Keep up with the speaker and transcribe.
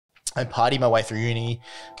I partied my way through uni,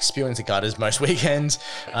 spewing into gutters most weekends.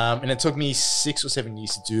 And it took me 6 or 7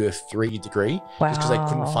 years to do a 3-year degree. Wow. Just because I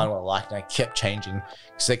couldn't find what I liked, and I kept changing.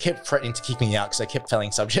 So they kept threatening to kick me out because I kept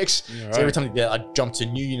failing subjects. Right. So every time I'd jump to a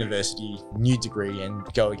new university, new degree, and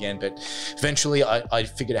go again. But eventually I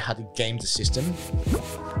figured out how to game the system.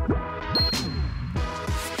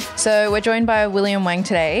 So we're joined by William Wang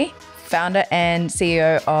today, founder and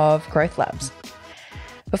CEO of Growth Labz.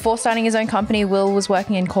 Before starting his own company, Will was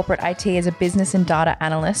working in corporate IT as a business and data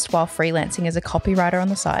analyst while freelancing as a copywriter on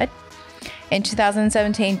the side. In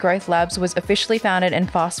 2017, Growth Labz was officially founded, and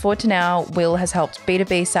fast forward to now, Will has helped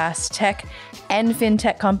B2B SaaS, tech and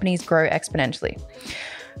FinTech companies grow exponentially.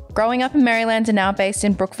 Growing up in Maryland and now based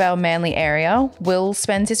in Brookvale, Manly area, Will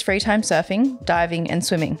spends his free time surfing, diving and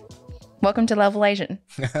swimming. Welcome to Level Asian.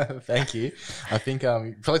 Thank you. I think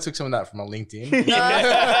you probably took some of that from my LinkedIn.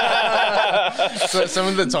 So some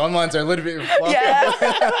of the timelines are a little bit fluffy.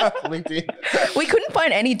 Yeah. LinkedIn. We couldn't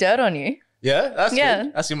find any dirt on you. Yeah, that's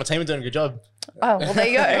good. That's good. My team are doing a good job. Oh, well, there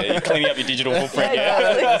you go. Yeah, you're cleaning up your digital footprint.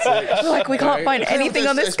 We're like, we can't find anything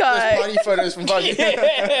on this guy. There's party photos from party.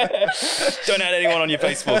 Don't add anyone on your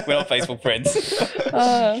Facebook. We're not Facebook friends.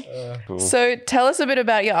 Cool. So tell us a bit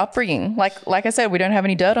about your upbringing. Like I said, we don't have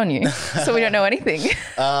any dirt on you, so we don't know anything.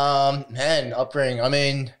 Man, upbringing. I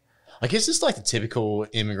mean, I guess it's like the typical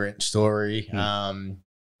immigrant story.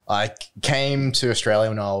 I came to Australia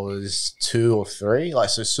when I was 2 or 3,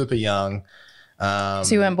 so super young. So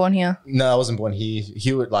you weren't born here? No, I wasn't born here.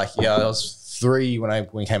 I was 3 when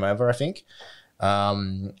we came over, I think.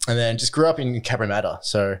 And then just grew up in Cabramatta.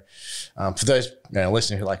 So for those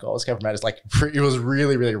listening who are like, oh, what's Cabramatta? It's it was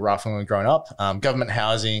really, really rough when we were growing up. Government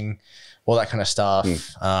housing, all that kind of stuff.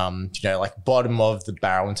 Bottom of the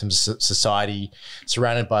barrel in terms of society,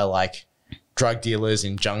 surrounded by drug dealers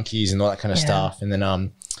and junkies and all that kind of stuff. And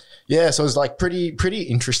then so it was pretty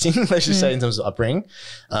interesting, let's just say, in terms of upbringing.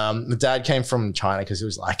 My dad came from China because it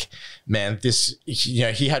was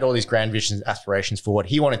he had all these grand visions, aspirations for what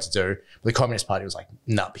he wanted to do. But the Communist Party was like,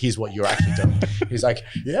 no, here's what you're actually doing. He's like,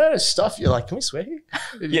 yeah, stuff. You're like, can we swear here?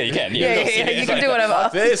 Yeah, you can. Yeah, you can do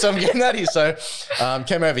whatever. So I'm getting that here. So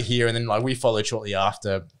came over here, and then we followed shortly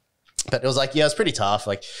after. But it was it's pretty tough.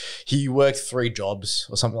 He worked 3 jobs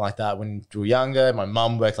or something like that when we were younger. My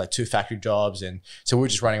mum worked 2 factory jobs. And so we were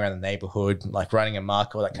just running around the neighborhood, running a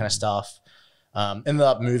market, all that kind of stuff. Ended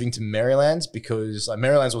up moving to Maryland because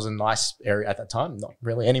Maryland was a nice area at that time. Not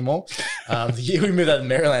really anymore. The year we moved out of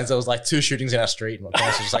Maryland, there was 2 shootings in our street. And my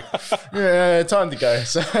parents were just yeah, time to go.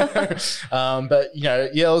 So,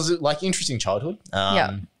 it was interesting childhood.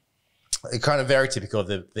 Kind of very typical of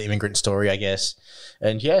the immigrant story, I guess.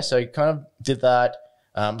 And so kind of did that.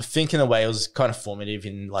 I think in a way it was kind of formative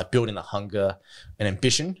in building the hunger and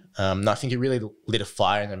ambition. And I think it really lit a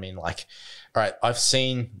fire in me. All right, I've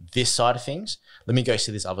seen this side of things. Let me go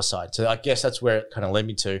see this other side. So I guess that's where it kind of led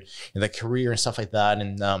me to the career and stuff like that.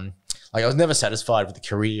 And I was never satisfied with the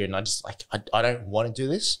career, and I just I don't want to do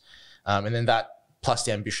this. And then that plus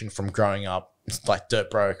the ambition from growing up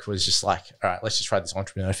dirt broke was just all right, let's just try this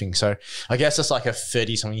entrepreneur thing. So I guess that's a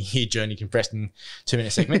 30-something year journey compressed in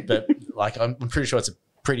 2-minute segment, but I'm pretty sure it's a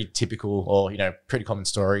pretty typical or pretty common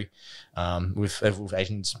story with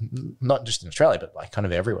Asians, not just in Australia, but kind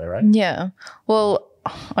of everywhere, right? Yeah. Well,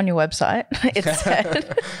 on your website, it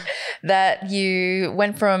said that you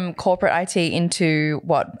went from corporate IT into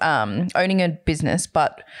owning a business,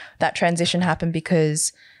 but that transition happened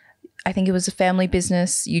because I think it was a family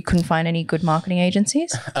business. You couldn't find any good marketing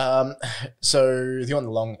agencies. So do you want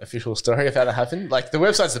the long official story of how that happened? The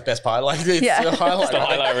website's the best part. It's the highlight. It's the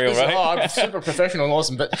highlight reel, right? I'm super professional and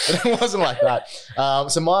awesome, but it wasn't like that.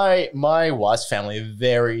 So my wife's family are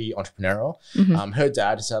very entrepreneurial. Mm-hmm. Her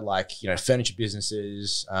dad has had furniture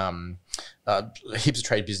businesses, heaps of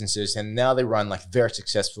trade businesses, and now they run very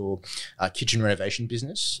successful kitchen renovation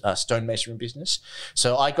business, stonemasonry business.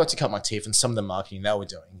 So I got to cut my teeth in some of the marketing they were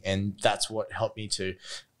doing, and that's what helped me to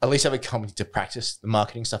at least have a company to practice the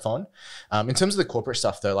marketing stuff on. In terms of the corporate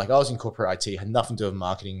stuff though, I was in corporate IT, had nothing to do with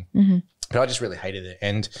marketing, but I just really hated it.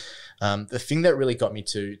 And the thing that really got me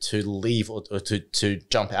to leave or to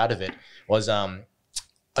jump out of it was I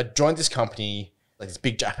joined this company, this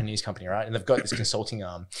big Japanese company, right? And they've got this consulting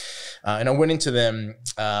arm. And I went into them,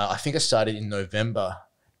 I think I started in November,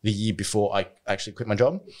 the year before I actually quit my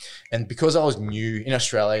job. And because I was new in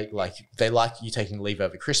Australia, they like you taking leave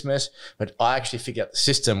over Christmas, but I actually figured out the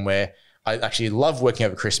system where I actually love working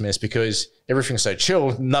over Christmas because everything's so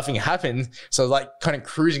chill, nothing happened. So kind of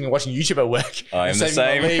cruising and watching YouTube at work. I am the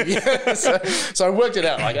same. So I worked it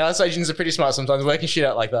out. Us Asians are pretty smart sometimes, working shit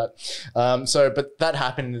out like that. But that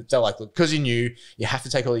happened. They're look, because you're new, you have to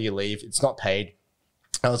take all your leave. It's not paid.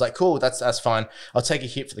 I was like, cool, that's fine. I'll take a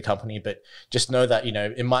hit for the company, but just know that, you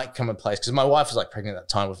know, it might come in place. Because my wife was like pregnant at that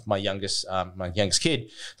time with my youngest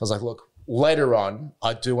kid. So I was like, look, later on,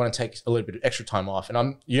 I do want to take a little bit of extra time off.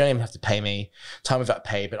 And you don't even have to pay me time without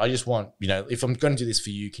pay, but I just want, you know, if I'm going to do this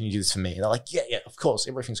for you, can you do this for me? And they're like, yeah, of course,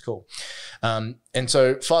 everything's cool. And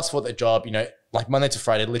so fast forward that job, you know, like Monday to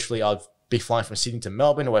Friday, literally I'd be flying from Sydney to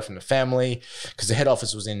Melbourne away from the family because the head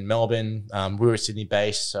office was in Melbourne. We were Sydney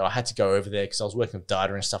based, so I had to go over there because I was working with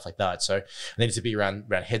data and stuff like that. So I needed to be around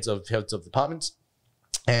heads of departments.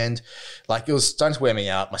 And like it was starting to wear me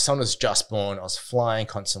out. My son was just born. I was flying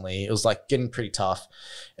constantly. It was like getting pretty tough.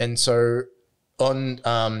 And so on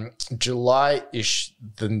July-ish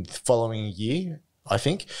the following year, I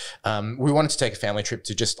think, we wanted to take a family trip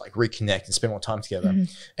to just like reconnect and spend more time together.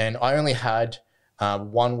 And I only had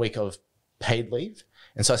 1 week of paid leave.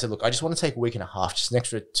 And so I said, look, I just want to take a week and a half, just an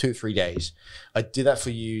extra 2-3 days. I did that for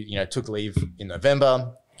you, you know, took leave in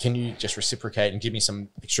November. Can you just reciprocate and give me some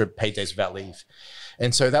extra paid days without leave?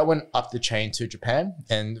 And so that went up the chain to Japan.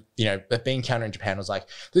 And, you know, being counter in Japan was like,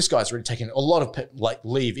 this guy's already taken a lot of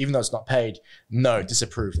leave, even though it's not paid. No,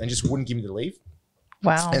 disapproved, and just wouldn't give me the leave.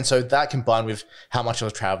 Wow. And so that combined with how much I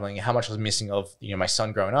was traveling, how much I was missing of, you know, my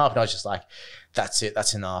son growing up. And I was just like, that's it,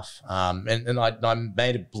 that's enough. And I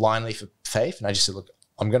made a blind leap of faith. And I just said, look,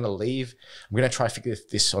 I'm going to leave. I'm going to try to figure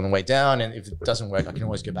this on the way down. And if it doesn't work, I can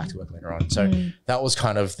always go back to work later on. So that was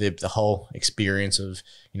kind of the whole experience of,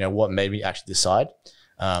 you know, what made me actually decide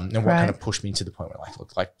and what kind of pushed me to the point where like,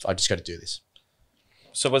 look, like I just got to do this.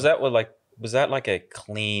 So was that like a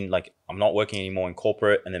clean, like I'm not working anymore in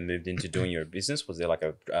corporate and then moved into doing your business? Was there like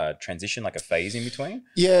a transition, like a phase in between?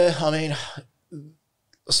 Yeah. I mean,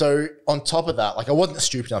 so on top of that, like I wasn't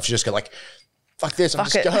stupid enough to just go like, fuck this, I'm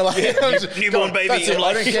just going like newborn baby. That's it.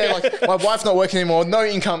 I don't care. Like my wife's not working anymore, no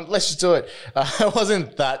income. Let's just do it. I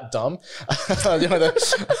wasn't that dumb. You know,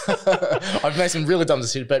 I've made some really dumb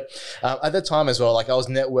decisions, but at that time as well, like I was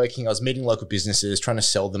networking, I was meeting local businesses, trying to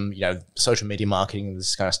sell them, you know, social media marketing and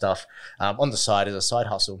this kind of stuff on the side as a side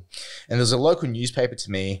hustle. And there's a local newspaper to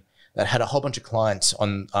me that had a whole bunch of clients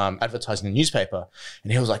on advertising the newspaper.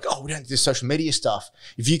 And he was like, oh, we don't do this social media stuff.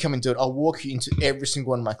 If you come and do it, I'll walk you into every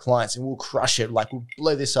single one of my clients and we'll crush it. Like we'll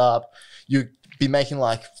blow this up. You'll be making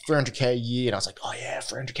like 300K a year. And I was like, oh yeah,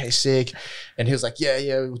 300K sick. And he was like, yeah,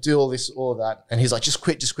 we'll do all this, all of that. And he's like, just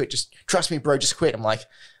quit. Just trust me, bro, just quit. I'm like,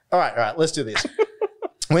 all right, let's do this.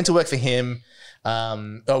 Went to work for him,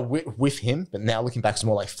 with him, but now looking back, it's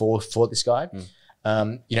more like for this guy.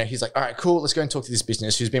 You know, he's like, all right, cool. Let's go and talk to this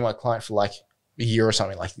business who's been my client for like a year or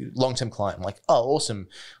something, like long-term client. I'm like, oh, awesome.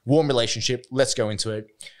 Warm relationship. Let's go into it.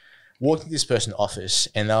 Walked into this person's office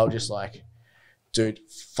and they were just like, dude,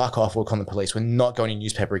 fuck off. We'll call the police. We're not going to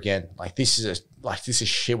newspaper again. Like, this is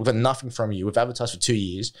shit. We've got nothing from you. We've advertised for 2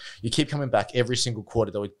 years. You keep coming back every single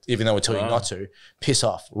quarter, even though we're telling you not to. Piss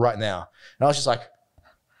off right now. And I was just like,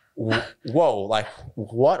 whoa, like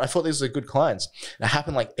what? I thought these were good clients. And it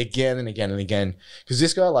happened like again and again and again. Because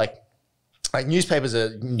this guy, like newspapers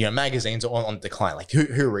are, you know, magazines are on decline. Like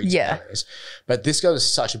who reads nowadays? But this guy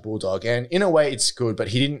was such a bulldog. And in a way it's good, but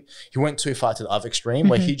he went too far to the other extreme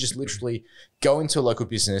where he just literally go into a local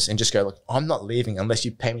business and just go, look, I'm not leaving unless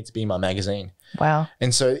you pay me to be in my magazine. Wow.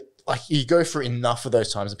 And so like you go through enough of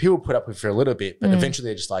those times and people put up with it for a little bit, but eventually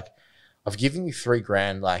they're just like, I've given you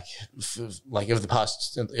 $3,000 over the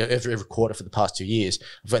past every quarter for the past 2 years.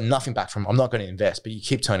 I've got nothing back from. I'm not going to invest, but you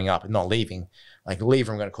keep turning up and not leaving. Like leave,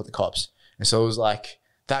 or I'm going to call the cops. And so it was like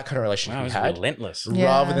that kind of relationship we had. Relentless.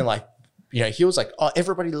 Rather than like, you know, he was like, oh,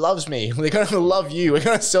 everybody loves me. They're going to love you. We're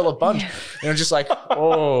going to sell a bunch. And I'm just like,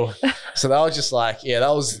 oh. So that was just like, yeah,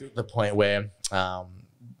 that was the point where,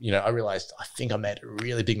 you know, I realized I think I made a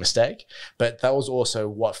really big mistake, but that was also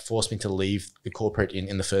what forced me to leave the corporate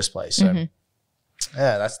in the first place. So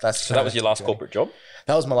yeah, that's. So that was your last corporate job?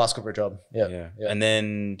 That was my last corporate job. Yeah. And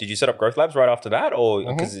then did you set up Growth Labz right after that, or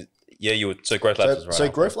because you were so Growth Labz was right? So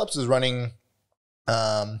Growth Labz was running.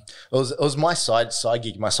 It was my side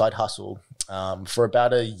gig, my side hustle, for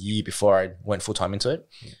about a year before I went full time into it.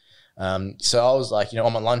 So I was like, you know,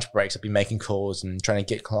 on my lunch breaks, I'd be making calls and trying to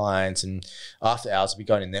get clients, and after hours, I'd be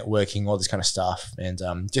going to networking, all this kind of stuff. And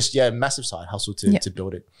just, massive side hustle to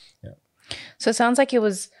build it. Yeah. So it sounds like it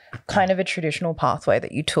was kind of a traditional pathway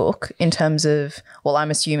that you took in terms of, well, I'm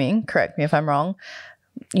assuming, correct me if I'm wrong,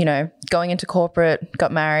 you know, going into corporate,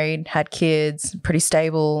 got married, had kids, pretty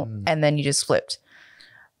stable, and then you just flipped.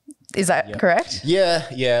 Is that correct? Yeah.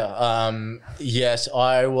 Yes,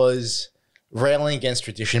 I was railing against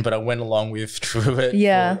tradition, but I went along with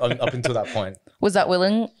it up until that point. Was that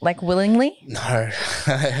willingly? No,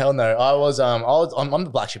 hell no. I'm the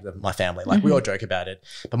black sheep of my family. Like we all joke about it,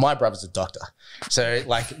 but my brother's a doctor, so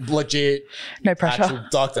like legit, No pressure. actual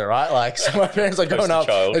doctor, right? Like so my parents like growing up,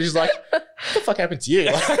 child. they're just like, what the fuck happened to you?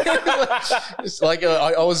 It's like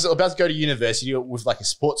I was about to go to university with like a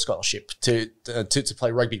sports scholarship to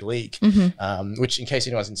play rugby league, which in case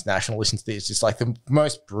anyone's international listen to this, it's like the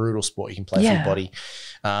most brutal sport you can play for your body,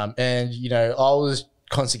 and you know I was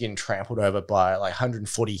constantly getting trampled over by like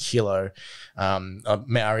 140 kilo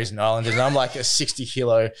Maoris and Islanders. And I'm like a 60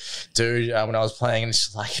 kilo dude when I was playing, and it's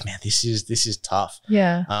just like, man, this is tough.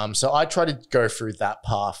 Yeah. So I tried to go through that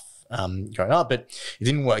path growing up, but it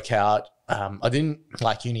didn't work out. I didn't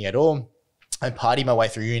like uni at all. I partied my way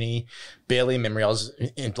through uni, barely in memory. I was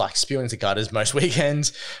in like spewing into gutters most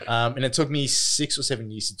weekends. And it took me 6 or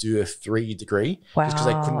 7 years to do a 3-year degree just because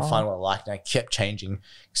I couldn't find what I liked. And I kept changing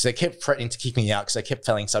because they kept threatening to kick me out because I kept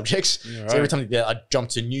failing subjects. Right. So every time I did that, I'd jump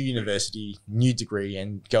to a new university, new degree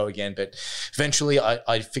and go again. But eventually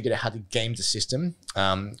I figured out how to game the system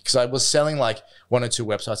because I was selling like 1 or 2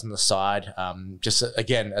 websites on the side. Just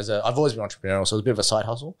again, I've always been entrepreneurial, so it was a bit of a side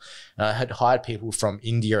hustle. And I had hired people from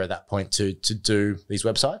India at that point to do these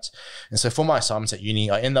websites. And so for my assignments at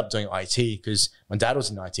uni, I ended up doing IT because my dad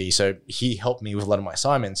was in IT. So he helped me with a lot of my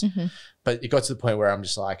assignments. But it got to the point where I'm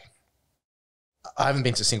just like, I haven't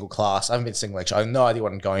been to a single class. I haven't been to a single lecture. I have no idea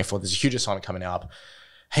what I'm going for. There's a huge assignment coming up.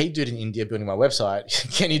 Hey, dude in India building my website,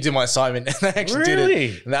 can you do my assignment? And I actually did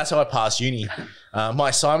it. And that's how I passed uni. My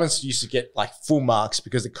assignments used to get like full marks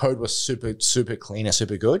because the code was super, super clean and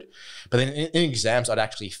super good. But then in exams, I'd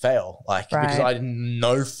actually fail because I had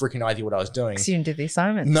no freaking idea what I was doing. Because you didn't do the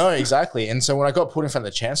assignments. No, exactly. And so when I got put in front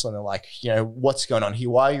of the chancellor and they're like, you know, what's going on here?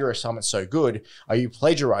 Why are your assignments so good? Are you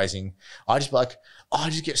plagiarizing? I just be like, I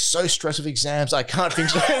just get so stressed with exams. I can't think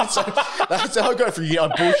straight. So that's how I got through uni. I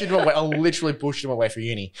literally bullshitted my way through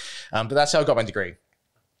uni. But that's how I got my degree.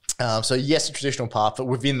 So yes, a traditional path, but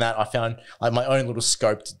within that, I found like my own little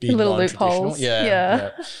scope to be little non-traditional. loopholes.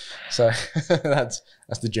 Yeah. So that's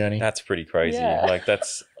the journey. That's pretty crazy. Yeah. Like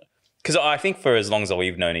that's because I think for as long as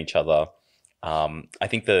we've known each other, I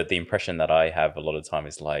think the impression that I have a lot of the time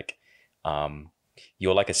is like,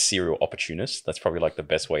 you're like a serial opportunist. That's probably like the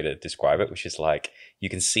best way to describe it, which is like you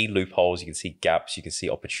can see loopholes, you can see gaps, you can see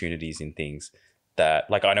opportunities in things that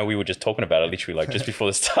like I know we were just talking about it literally like just before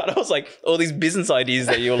the start. I was like all these business ideas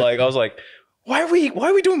that you're like, I was like, why are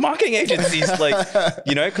we doing marketing agencies? Like,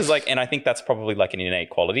 you know, because like, and I think that's probably like an innate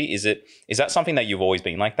quality. Is that something that you've always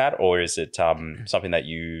been like that, or is it something that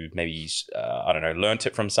you maybe I don't know, learnt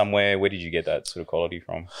it from somewhere? Where did you get that sort of quality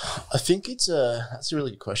from? I think that's a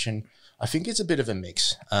really good question. I think it's a bit of a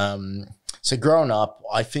mix. So growing up,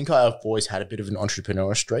 I think I've always had a bit of an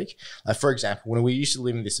entrepreneurial streak. For example, when we used to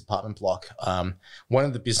live in this apartment block, one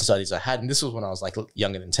of the business ideas I had, and this was when I was like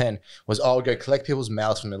younger than 10, was I would go collect people's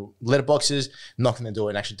mails from the letterboxes, knock on the door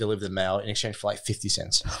and actually deliver the mail in exchange for like 50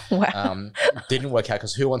 cents. Wow. Didn't work out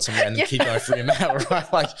because who wants some random kid going through your mail,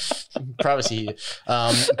 right? Like privacy here.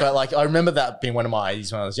 But like I remember that being one of my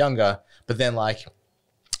ideas when I was younger, but then like,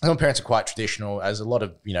 my parents are quite traditional, as a lot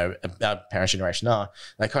of, you know, our parents' generation are.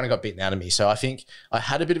 They kind of got beaten out of me. So I think I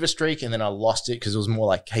had a bit of a streak and then I lost it because it was more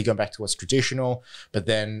like, hey, going back to what's traditional. But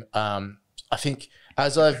then I think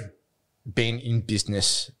as I've been in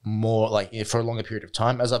business more like for a longer period of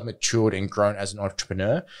time, as I've matured and grown as an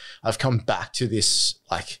entrepreneur, I've come back to this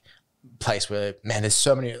like place where, man,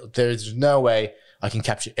 there's no way I can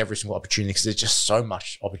capture every single opportunity because there's just so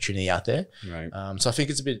much opportunity out there. Right. So I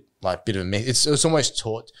think it's a bit of a mix. It's almost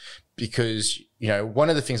taught because, you know, one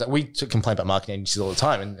of the things that we complain about marketing agencies all the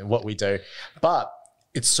time and what we do, but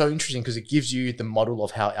it's so interesting because it gives you the model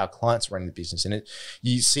of how our clients run the business, and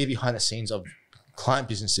you see behind the scenes of client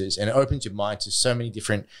businesses, and it opens your mind to so many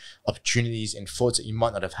different opportunities and thoughts that you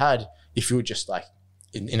might not have had if you were just like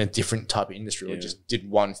in a different type of industry or just did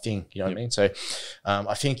one thing. You know what I mean? So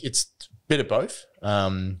I think it's bit of both.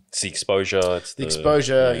 It's the exposure. It's the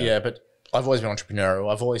exposure, yeah. But I've always been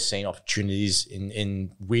entrepreneurial. I've always seen opportunities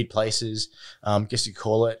in weird places, guess you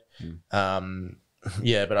call it.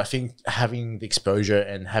 Yeah, but I think having the exposure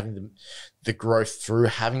and having the growth through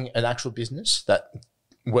having an actual business that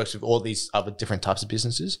works with all these other different types of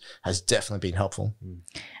businesses has definitely been helpful.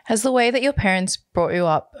 Has the way that your parents brought you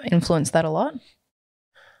up influenced that a lot?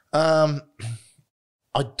 I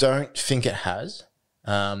don't think it has.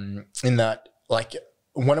 In that, like,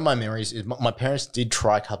 one of my memories is my parents did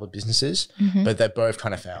try a couple of businesses, but they both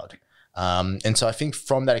kind of failed. And so I think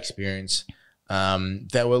from that experience,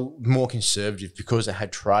 they were more conservative because they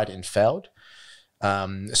had tried and failed.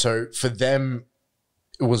 So for them,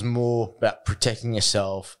 it was more about protecting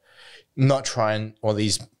yourself, not trying all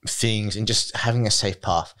these things and just having a safe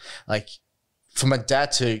path. Like for my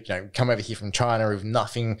dad to, come over here from China with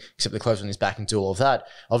nothing except the clothes on his back and do all of that,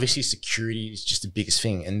 obviously security is just the biggest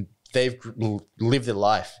thing. And they've lived their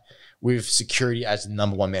life with security as the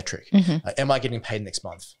number one metric. Am I getting paid next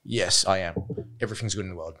month? Yes, I am. Everything's good in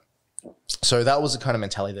the world. So that was the kind of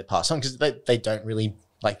mentality they passed on, because they don't really,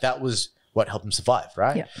 that was what helped them survive,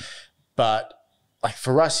 right? Yeah. But like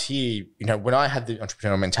for us here, when I had the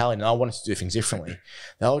entrepreneurial mentality and I wanted to do things differently,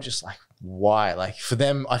 they were just like, why? Like for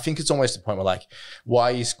them, I think it's almost the point where why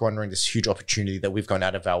are you squandering this huge opportunity that we've gone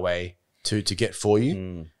out of our way to get for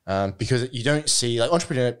you? Because you don't see,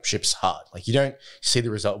 entrepreneurship's hard. You don't see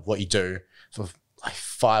the result of what you do for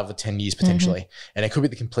 5 or 10 years potentially. And it could be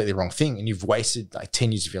the completely wrong thing. And you've wasted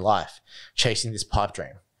 10 years of your life chasing this pipe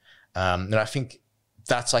dream. And I think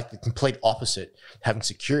that's the complete opposite, having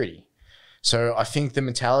security. So I think the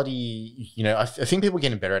mentality, I think people are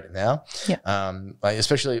getting better at it now. Yeah.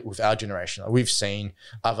 Especially with our generation. We've seen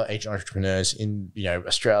other Asian entrepreneurs in,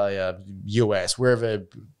 Australia, US, wherever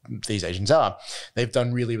these Asians are, they've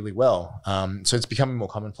done really, really well. So it's becoming more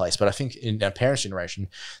commonplace. But I think in our parents' generation,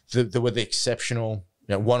 there were the exceptional,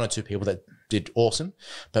 1 or 2 people that did awesome,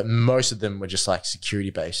 but most of them were just security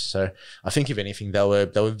based. So I think if anything, they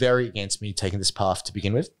were very against me taking this path to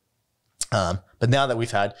begin with. But now that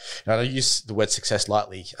we've had, I use the word success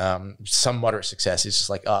lightly, some moderate success, it's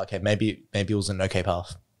just okay, maybe it was an okay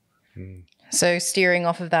path. So steering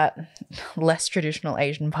off of that less traditional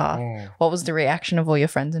Asian path, what was the reaction of all your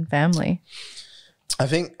friends and family? I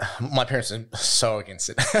think my parents are so against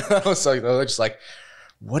it. They were just like,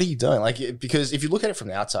 what are you doing? Because if you look at it from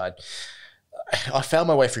the outside, I found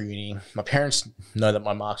my way through uni. My parents know that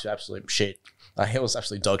my marks were absolute shit. It was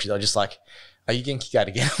absolutely dog shit. They were just like, are you getting kicked out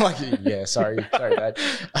again? Yeah, sorry, Dad.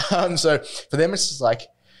 So for them, it's just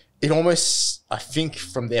it almost, I think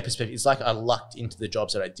from their perspective, it's I lucked into the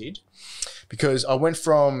jobs that I did, because I went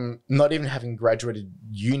from not even having graduated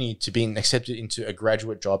uni to being accepted into a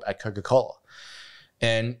graduate job at Coca-Cola.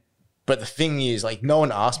 But the thing is, no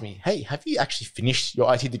one asked me, hey, have you actually finished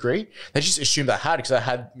your IT degree? They just assumed I had, because I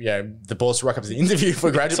had, the balls to rock up to the interview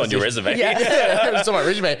for graduate. It's on your resume. Yeah, it's on my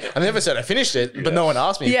resume. I never said I finished it, but no one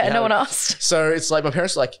asked me. Yeah, no one asked. So it's my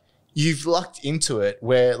parents are you've lucked into it,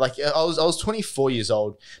 where I was 24 years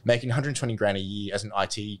old making 120 grand a year as an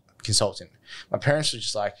IT consultant. My parents were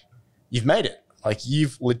just you've made it.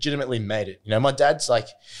 You've legitimately made it. My dad's I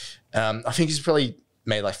think he's probably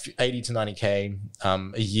made 80 to 90K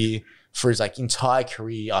a year for his entire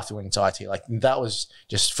career after going into IT. That was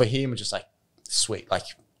just, for him, just sweet.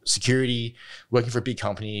 Security, working for a big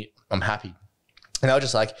company, I'm happy. And I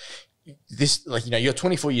was just this, you're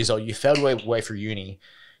 24 years old, you failed way through uni,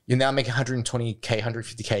 you're now making 120K,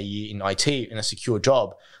 150K a year in IT in a secure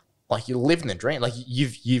job. You're living the dream.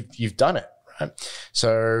 You've done it, right?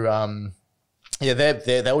 So yeah,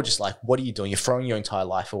 they were just what are you doing? You're throwing your entire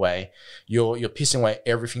life away. You're pissing away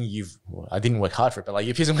everything I didn't work hard for it, but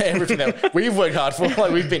you're pissing away everything that we've worked hard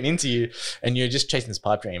for, we've been into you, and you're just chasing this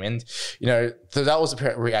pipe dream. And, so that was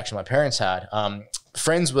the reaction my parents had.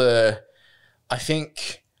 Friends were, I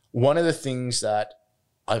think one of the things that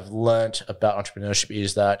I've learned about entrepreneurship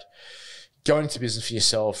is that going into business for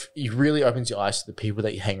yourself, it really opens your eyes to the people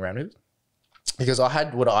that you hang around with. Because I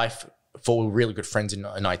had what I thought were really good friends in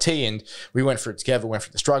IT, and we went through it together, went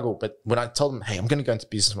through the struggle. But when I told them, hey, I'm going to go into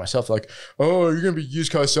business myself, oh, you're going to be a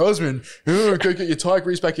used car salesman. Oh, go get your tire,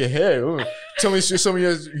 grease back your hair. Oh, tell me some of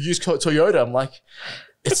your used Toyota. I'm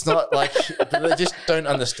it's not they just don't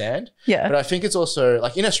understand. Yeah. But I think it's also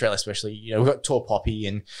in Australia, especially, we've got tall poppy,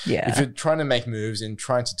 and if you're trying to make moves and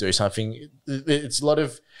trying to do something, it's a lot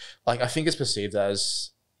of I think it's perceived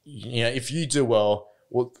as, if you do well,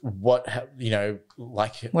 what what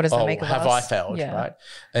does that make of have us? I failed, Yeah. right?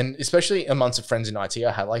 And especially amongst the friends in IT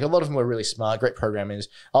I had, a lot of them were really smart, great programmers.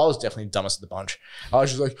 I was definitely the dumbest of the bunch. I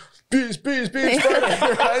was just biz,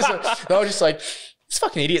 right? So they were just this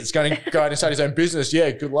fucking idiot's going to go out and start his own business.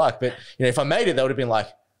 Yeah, good luck. But if I made it, they would have been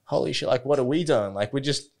holy shit, what are we doing? We're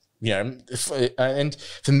just, and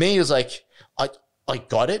for me, it was I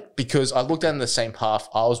got it because I looked down the same path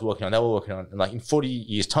I was working on, they were working on. And in 40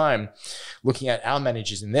 years' time, looking at our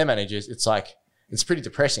managers and their managers, it's pretty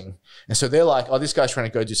depressing. And so they're oh, this guy's trying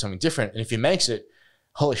to go do something different. And if he makes it,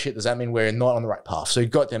 holy shit, does that mean we're not on the right path? So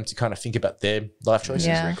it got them to kind of think about their life choices.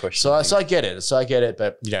 Yeah. So I get it.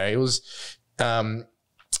 But, it was kind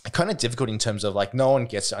of difficult in terms of no one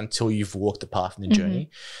gets it until you've walked the path in the journey.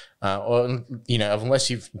 Or, unless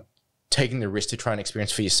you've taking the risk to try and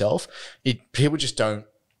experience for yourself, people just don't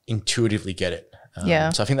intuitively get it.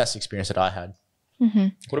 So I think that's the experience that I had.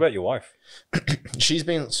 What about your wife? She's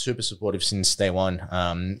been super supportive since day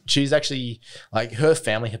one. She's actually like, her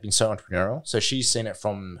family have been so entrepreneurial. So she's seen it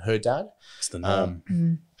from her dad. It's the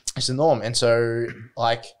norm. It's the norm. And so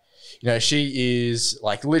like, you know, she is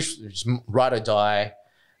like literally just ride or die.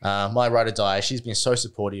 My ride or die. She's been so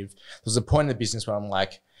supportive. There's a point in the business where I'm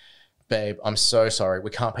like, babe, I'm so sorry. We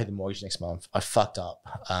can't pay the mortgage next month. I fucked up.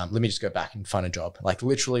 Let me just go back and find a job. Like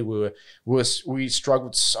literally we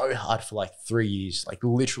struggled so hard for like 3 years. Like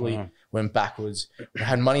literally went backwards. We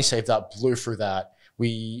had money saved up, blew through that.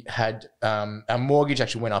 We had, our mortgage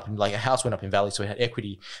actually went up and like a house went up in value. So we had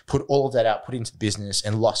equity, put all of that out, put into the business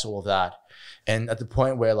and lost all of that. And at the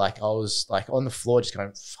point where like, I was like on the floor just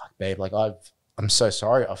going, fuck babe, like I'm so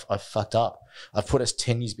sorry. I've fucked up. I've put us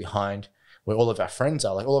 10 years behind where all of our friends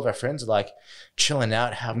are. Like all of our friends are like chilling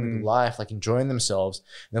out, having a good life, like enjoying themselves.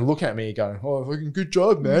 And they're looking at me going, oh, fucking good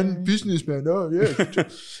job, man. Business, man. Oh, yeah. Good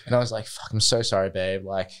job. And I was like, fuck, I'm so sorry, babe.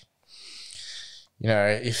 Like, you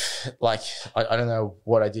know, if like, I don't know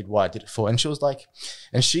what I did, why I did it for. And she was like,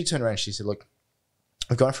 and she turned around and she said, look,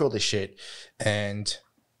 I've gone through all this shit. And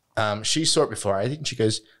she saw it before I did. And she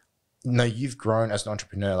goes, no, you've grown as an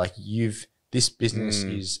entrepreneur. Like this business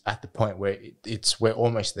is at the point where we're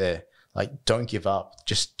almost there. Like, don't give up.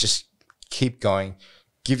 Just keep going.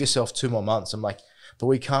 Give yourself 2 more months. I'm like, but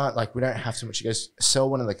we can't, like, we don't have too much. She goes, sell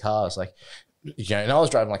one of the cars. Like, you know, and I was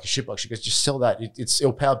driving like a shitbox. She goes, just sell that.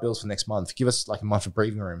 It'll pay our bills for next month. Give us like a month of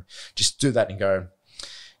breathing room. Just do that and go.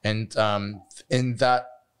 And in that,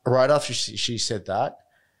 right after she said that,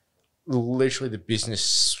 literally the business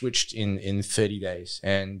switched in 30 days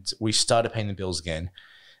and we started paying the bills again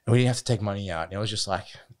and we didn't have to take money out. And it was just like,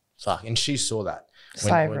 fuck. And she saw that.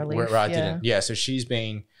 Sigh of relief. Where I didn't. Yeah. So she's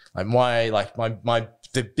been like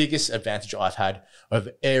the biggest advantage I've had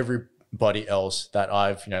over everybody else that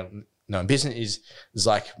I've, you know, known. Business is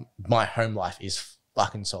like my home life is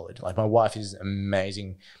fucking solid. Like my wife is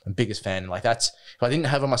amazing. I'm biggest fan. Like that's, if I didn't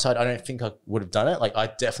have her on my side, I don't think I would have done it. Like I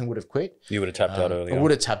definitely would have quit. You would have tapped out earlier. I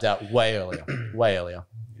would have tapped out way earlier. Way earlier.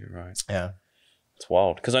 You're right. Yeah. It's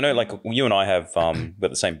wild. Because I know like you and I have got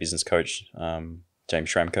the same business coach, James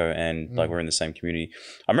Schramko, and like we're in the same community.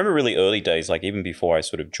 I remember really early days, like even before I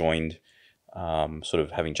sort of joined, sort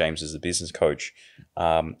of having James as the business coach.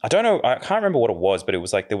 I don't know, I can't remember what it was, but it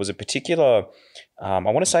was like there was a particular, I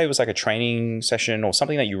want to say it was like a training session or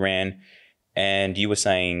something that you ran, and you were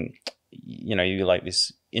saying, you know, you're like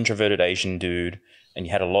this introverted Asian dude, and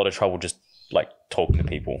you had a lot of trouble just like talking to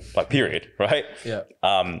people, like period, right? Yeah.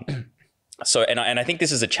 So, and I think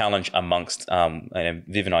this is a challenge amongst, and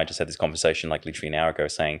Viv and I just had this conversation like literally an hour ago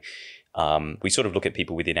saying, we sort of look at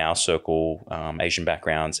people within our circle, Asian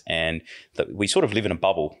backgrounds, and we sort of live in a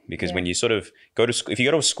bubble because when you sort of go to school, if you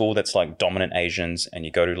go to a school that's like dominant Asians and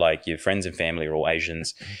you go to like your friends and family are all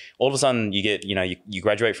Asians, all of a sudden you get, you know, you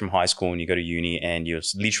graduate from high school and you go to uni and you're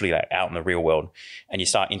literally like out in the real world and you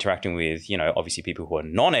start interacting with, you know, obviously people who are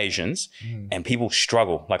non-Asians and people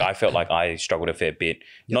struggle. Like I felt like I struggled a fair bit,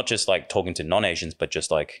 not just like talking to non-Asians, but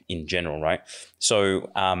just like in general, right? So,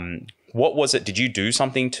 what was it? Did you do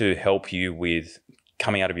something to help you with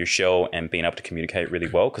coming out of your shell and being able to communicate really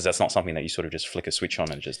well? Because that's not something that you sort of just flick a switch on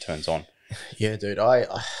and it just turns on. Yeah, dude. I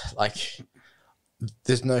like,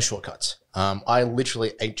 there's no shortcuts. I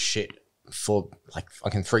literally ate shit for like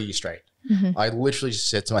fucking 3 years straight. I literally just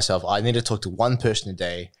said to myself, I need to talk to one person a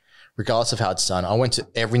day, regardless of how it's done. I went to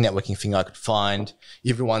every networking thing I could find.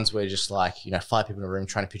 Even ones where just like, you know, 5 people in a room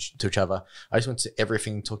trying to pitch to each other. I just went to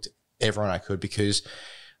everything, talked to everyone I could because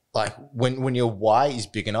like when your why is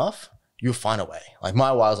big enough, you'll find a way. Like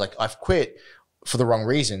my why was like, I've quit for the wrong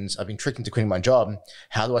reasons. I've been tricked into quitting my job.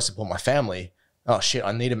 How do I support my family? Oh shit,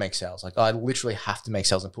 I need to make sales. Like I literally have to make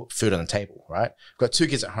sales and put food on the table, right? I've got 2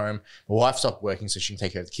 kids at home. My wife stopped working so she can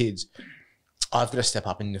take care of the kids. I've got to step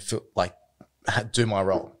up and like do my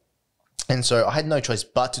role. And so I had no choice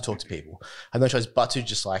but to talk to people. I had no choice but to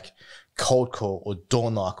just like cold call or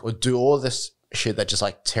door knock or do all this shit that just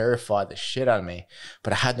like terrified the shit out of me,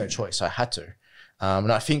 but I had no choice. So I had to. And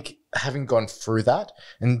I think having gone through that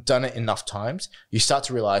and done it enough times, you start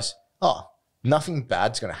to realize, oh, nothing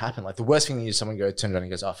bad's going to happen. Like the worst thing is someone turns around and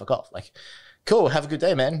goes, oh, fuck off. Like, cool, have a good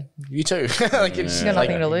day, man. You too. Like it's got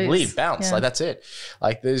nothing to lose. Leave, bounce. Like that's it.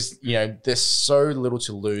 Like there's so little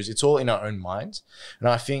to lose. It's all in our own minds. And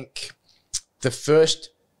I think the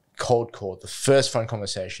first cold call, the first phone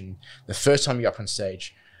conversation, the first time you're up on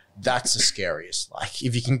stage, that's the scariest. Like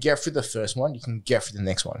if you can get through the first one, you can get through the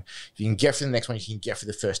next one. If you can get through the next one, you can get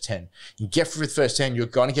through the first 10. You get through the first 10, you're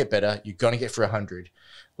going to get better. You're going to get through 100.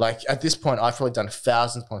 Like at this point, I've probably done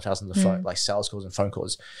thousands upon thousands of phone, like sales calls and phone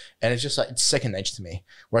calls. And it's just like, it's second nature to me.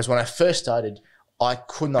 Whereas when I first started, I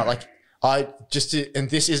could not, like and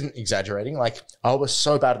this isn't exaggerating, like I was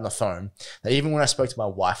so bad on the phone that even when I spoke to my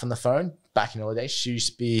wife on the phone back in the days, she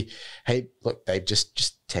used to be, hey, look, babe,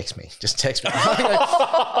 just text me. Just text me.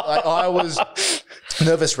 Like, I was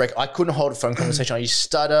nervous wreck. I couldn't hold a phone conversation. I used to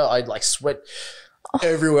stutter. I'd like sweat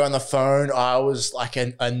everywhere on the phone. I was like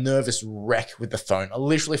a nervous wreck with the phone.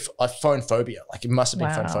 I phone phobia. Like it must have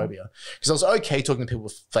been phone phobia because I was okay talking to people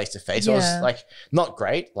face to face. I was like not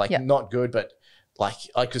great, like not good, but like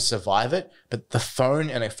I could survive it. But the phone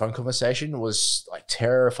and a phone conversation was like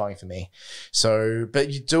terrifying for me. So,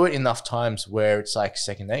 but you do it enough times where it's like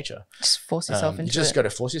second nature. Just force yourself into it. You just got to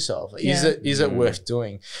force yourself. Like, is it worth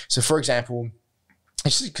doing? So for example,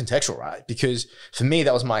 it's just contextual, right? Because for me,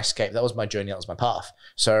 that was my escape. That was my journey. That was my path.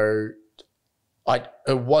 So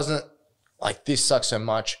it wasn't like this sucks so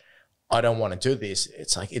much. I don't want to do this.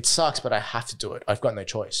 It's like, it sucks, but I have to do it. I've got no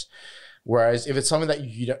choice. Whereas if it's something that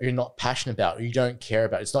you're not passionate about, or you don't care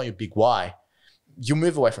about, it's not your big why, you'll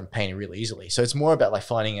move away from pain really easily. So it's more about like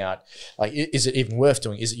finding out, like, is it even worth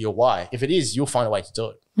doing? Is it your why? If it is, you'll find a way to do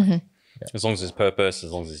it. Mm-hmm. Yeah. As long as there's purpose,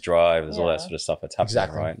 as long as there's drive, there's all that sort of stuff that's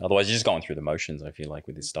happening, right? Otherwise, you're just going through the motions, I feel like,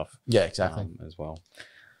 with this stuff. Yeah, exactly. As well.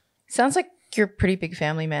 Sounds like you're a pretty big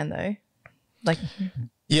family man, though. Like,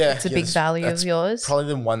 it's a big value of yours. Probably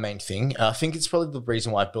the one main thing. I think it's probably the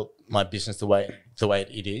reason why I built my business the way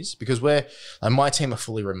it is, because my team are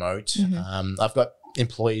fully remote. Mm-hmm. I've got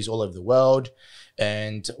employees all over the world.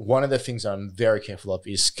 And one of the things I'm very careful of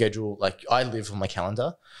is schedule. Like I live on my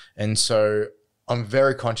calendar. And so I'm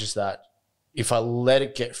very conscious that if I let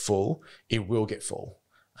it get full, it will get full.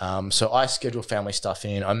 So I schedule family stuff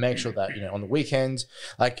in. I make sure that, on the weekends,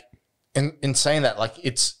 like in saying that, like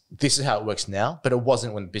this is how it works now, but it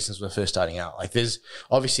wasn't when the business was first starting out. Like there's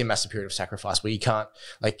obviously a massive period of sacrifice where you can't,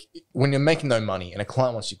 like when you're making no money and a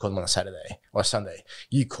client wants you to call them on a Saturday or a Sunday,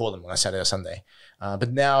 you call them on a Saturday or Sunday.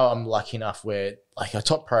 But now I'm lucky enough where like our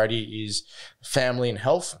top priority is family and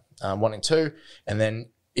health, 1 and 2. And then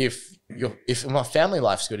if my family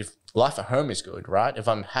life's good, if life at home is good, right? If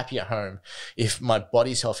I'm happy at home, if my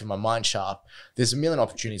body's healthy, my mind's sharp, there's a million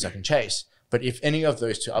opportunities I can chase. But if any of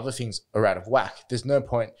those two other things are out of whack, there's no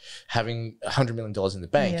point having $100 million in the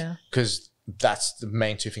bank because that's the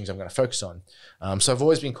main two things I'm going to focus on. So I've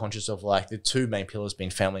always been conscious of like the two main pillars being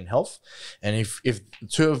family and health. And if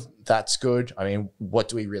two of that's good, I mean, what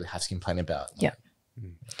do we really have to complain about? Yeah.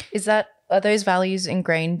 Are those values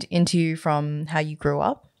ingrained into you from how you grew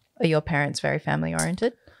up? Are your parents very family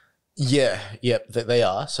oriented? Yeah, they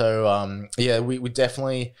are. So we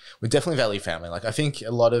definitely value family. Like I think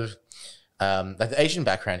a lot of like the Asian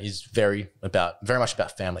background is very much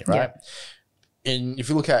about family, right? Yeah. And if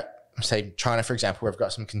you look at say China, for example, where I've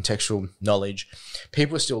got some contextual knowledge,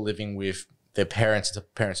 people are still living with their parents until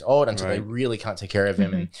parents are old, until they really can't take care of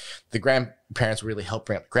them. And the grandparents really help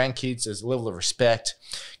bring up the grandkids. There's a level of respect.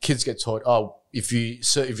 Kids get taught, if you're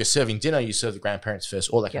serving dinner, you serve the grandparents first,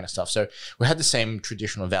 all that kind of stuff. So we had the same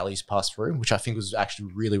traditional values passed through, which I think was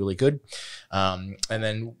actually really, really good. And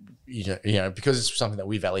then, because it's something that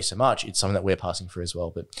we value so much, it's something that we're passing through as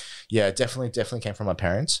well. But yeah, definitely came from my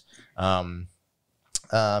parents. They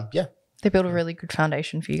built a really good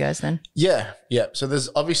foundation for you guys then. Yeah. So there's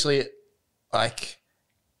obviously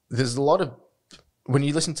there's a lot of, when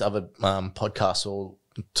you listen to other podcasts or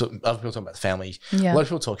other people talking about the family, a lot of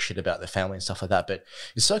people talk shit about their family and stuff like that, but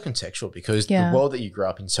it's so contextual because the world that you grew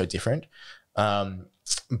up in is so different.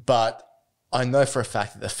 But I know for a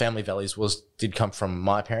fact that the family values did come from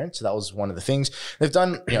my parents. So that was one of the things. They've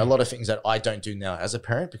done a lot of things that I don't do now as a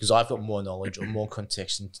parent because I've got more knowledge or more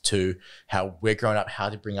context into how we're growing up, how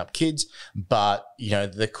to bring up kids. But,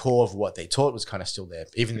 the core of what they taught was kind of still there,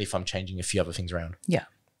 even if I'm changing a few other things around. Yeah.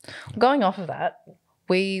 Going off of that,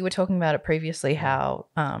 we were talking about it previously, how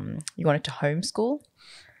you wanted to homeschool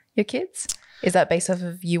your kids. Is that based off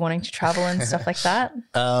of you wanting to travel and stuff like that?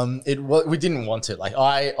 We didn't want it. Like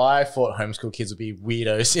I thought homeschool kids would be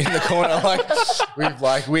weirdos in the corner, like with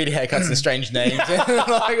like weird haircuts and strange names.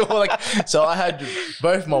 So I had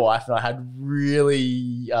both my wife and I had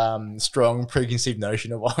really strong preconceived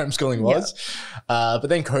notion of what homeschooling was. But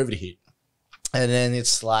then COVID hit, and then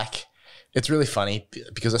it's like. It's really funny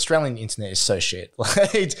because Australian internet is so shit.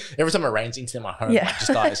 Like every time it rains, internet in my home just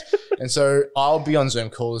dies. And so I'll be on Zoom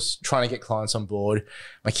calls trying to get clients on board.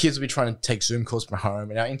 My kids will be trying to take Zoom calls from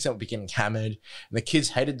home and our internet will be getting hammered. And the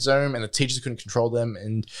kids hated Zoom and the teachers couldn't control them.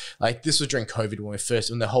 And like this was during COVID when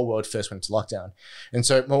the whole world first went into lockdown. And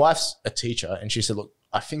so my wife's a teacher and she said, look,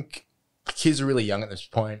 I think the kids are really young at this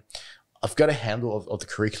point. I've got a handle of the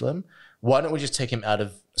curriculum. Why don't we just take him out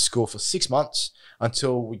of school for 6 months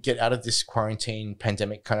until we get out of this quarantine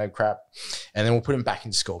pandemic kind of crap, and then we'll put him back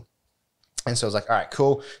into school. And so I was like, all right,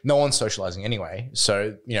 cool. No one's socializing anyway.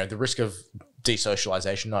 So, the risk of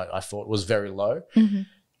desocialization I thought was very low.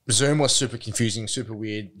 Zoom was super confusing, super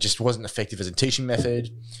weird, just wasn't effective as a teaching method.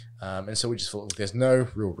 And so we just thought, look, there's no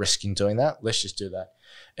real risk in doing that. Let's just do that.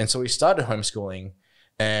 And so we started homeschooling.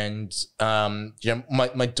 And,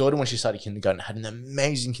 my daughter, when she started kindergarten, had an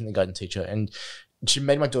amazing kindergarten teacher. And she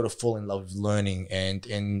made my daughter fall in love with learning and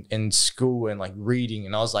in school and like reading.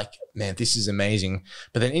 And I was like, man, this is amazing.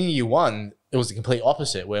 But then in year one, it was the complete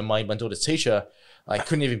opposite, where my daughter's teacher like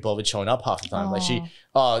couldn't even bother showing up half the time. Like she'd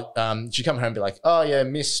come home and be like, oh yeah,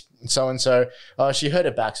 Miss so-and-so, she hurt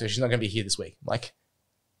her back, so she's not going to be here this week. I'm like,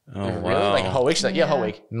 Oh, really? wow. Like a whole week? She's like, yeah, whole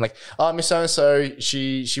week. And like, oh, Miss so-and-so,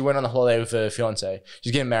 she went on a holiday with her fiance.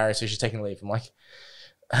 She's getting married, so she's taking leave. I'm like,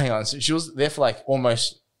 hang on. So she was there for like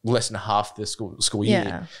almost less than half the school year.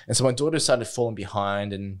 Yeah. And so my daughter started falling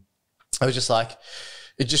behind, and I was just like,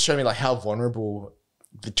 it just showed me like how vulnerable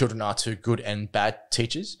the children are to good and bad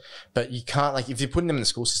teachers. But you can't, like, if you're putting them in the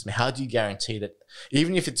school system, how do you guarantee that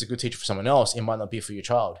even if it's a good teacher for someone else, it might not be for your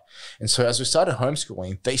child? And so as we started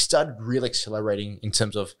homeschooling, they started really accelerating in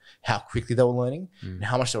terms of how quickly they were learning and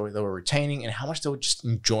how much they were retaining and how much they were just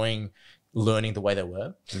enjoying learning the way they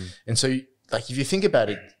were. And so, like, if you think about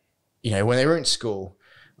it, when they were in school,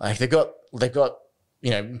 like they got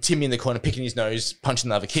Timmy in the corner picking his nose, punching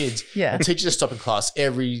the other kids. Yeah. And teachers are stopping class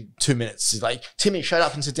every 2 minutes. It's like, Timmy, shut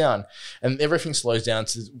up and sit down. And everything slows down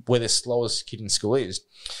to where the slowest kid in school is.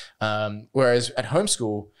 Whereas at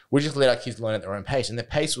homeschool, we just let our kids learn at their own pace. And their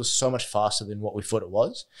pace was so much faster than what we thought it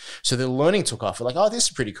was. So the learning took off. We're like, oh, this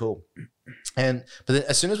is pretty cool. But then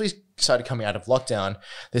as soon as we started coming out of lockdown,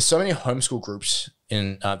 there's so many homeschool groups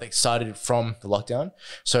that started from the lockdown.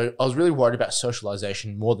 So I was really worried about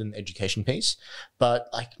socialization more than the education piece. But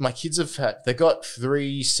like my kids they've got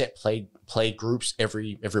 3 set play groups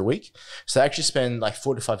every week. So they actually spend like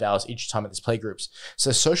 4 to 5 hours each time at these play groups.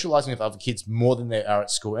 So socializing with other kids more than they are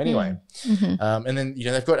at school anyway. And then,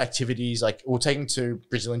 they've got activities like we'll take them to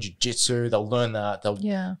Brazilian Jiu-Jitsu. They'll learn that. They'll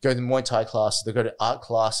go to Muay Thai classes. They'll go to art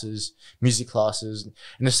classes, music classes,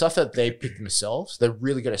 and the stuff that they pick themselves. They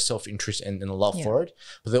really got a self-interest and a love for it,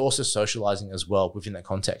 but they're also socializing as well within that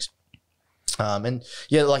context.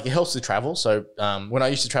 Like it helps to travel. So when I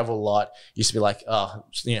used to travel a lot, it used to be like,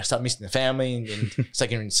 start missing the family and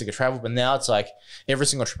start getting sick of travel. But now it's like every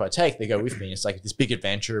single trip I take, they go with me. It's like this big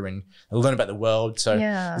adventure and I learn about the world. So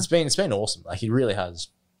it's been awesome. Like it really has.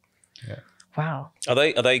 Yeah. Wow. Are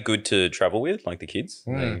they good to travel with, like the kids?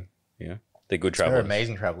 They're good travelers. They're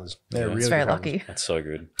amazing travelers. They're really very good travelers. lucky. That's so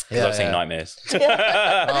good. Because I've seen nightmares.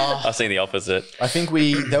 I've seen the opposite. I think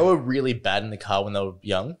they were really bad in the car when they were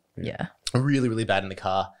young. Yeah. Really, really bad in the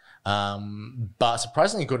car. But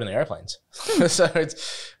surprisingly good in the airplanes. So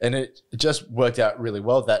it just worked out really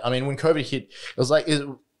well. When COVID hit, it was like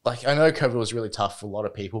I know COVID was really tough for a lot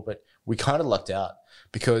of people, but we kind of lucked out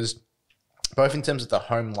because both in terms of the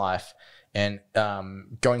home life and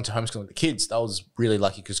going to homeschooling with the kids, that was really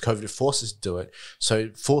lucky because COVID forced us to do it. So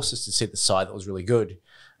it forced us to see the side that was really good.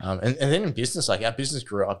 And then in business, like our business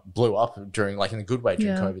blew up during, like in a good way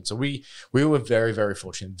during COVID. So we were very, very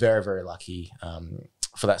fortunate, very, very lucky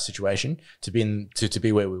for that situation to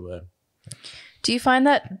be where we were. Do you find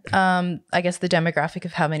that, I guess the demographic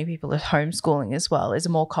of how many people are homeschooling as well is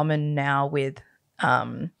more common now with,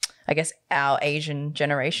 I guess, our Asian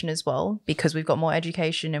generation as well, because we've got more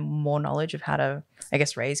education and more knowledge of how to, I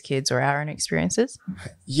guess, raise kids or our own experiences?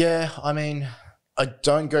 Yeah, I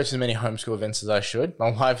don't go to as many homeschool events as I should.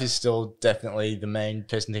 My wife is still definitely the main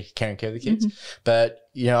person taking care of the kids. But,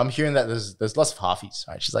 I'm hearing that there's lots of halfies,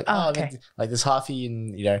 right? She's like, okay. Like there's halfie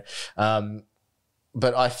and,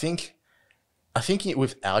 but I think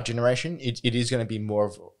with our generation, it is going to be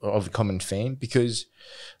more of a common theme because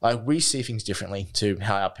like we see things differently to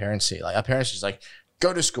how our parents see it. Like our parents just like,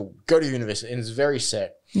 go to school, go to university, and it's very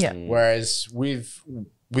set. Yeah. Whereas we've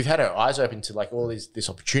had our eyes open to like all this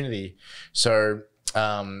opportunity. So,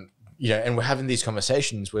 and we're having these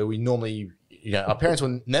conversations where we normally, our parents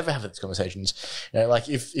will never have these conversations. Like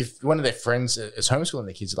if one of their friends is homeschooling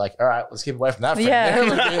their kids, like, all right, let's keep away from that friend.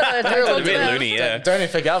 Yeah. They're a bit loony, Don't even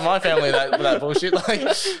figure out my family that bullshit. Like,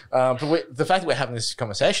 but the fact that we're having this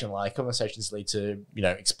conversation, like conversations lead to,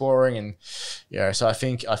 exploring and, so I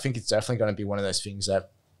think it's definitely going to be one of those things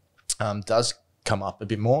that does come up a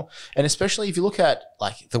bit more. And especially if you look at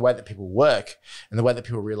like the way that people work and the way that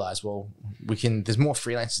people realize, well, there's more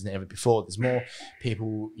freelancers than ever before. There's more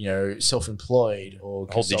people, self-employed or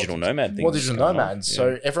whole digital nomad thing. More digital nomads.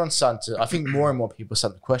 So everyone's starting to, I think more and more people are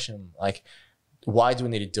starting to question, like, why do we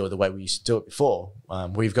need to do it the way we used to do it before?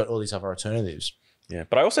 We've got all these other alternatives. Yeah.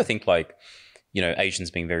 But I also think like,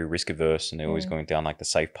 Asians being very risk averse and they're always going down like the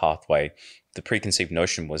safe pathway. The preconceived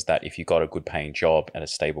notion was that if you got a good paying job at a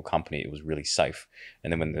stable company, it was really safe.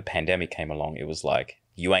 And then when the pandemic came along, it was like,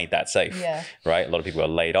 you ain't that safe, right? A lot of people are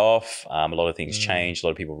laid off. A lot of things changed. A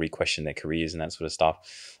lot of people re-questioned their careers and that sort of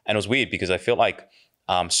stuff. And it was weird because I felt like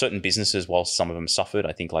certain businesses, while some of them suffered,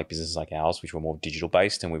 I think like businesses like ours, which were more digital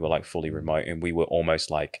based and we were like fully remote and we were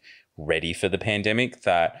almost like ready for the pandemic,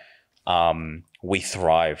 that we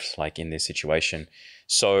thrived like in this situation.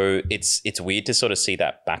 So it's weird to sort of see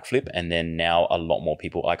that backflip. And then now a lot more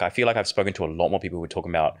people, like I feel like I've spoken to a lot more people who are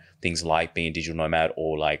talking about things like being a digital nomad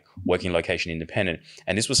or like working location independent.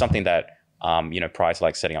 And this was something that, prior to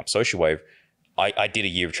like setting up Social Wave, I did a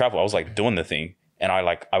year of travel. I was like doing the thing and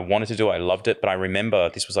I wanted to do it. I loved it. But I remember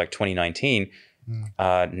this was like 2019.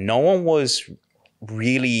 No one was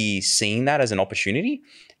really seeing that as an opportunity.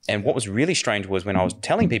 And what was really strange was when I was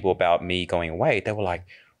telling people about me going away, they were like,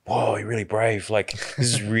 whoa, you're really brave. Like,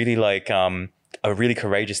 this is really like a really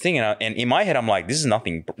courageous thing. And in my head, I'm like, this is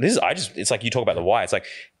nothing. It's like you talk about the why. It's like,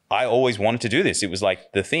 I always wanted to do this. It was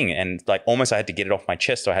like the thing. And like almost I had to get it off my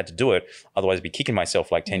chest. So I had to do it. Otherwise I'd be kicking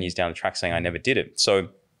myself like 10 years down the track saying I never did it. So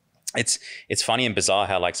it's funny and bizarre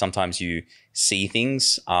how like sometimes you see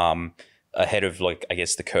things ahead of like, I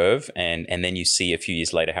guess the curve and then you see a few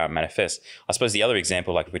years later how it manifests. I suppose the other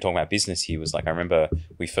example, like if we're talking about business here, was like, I remember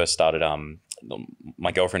we first started,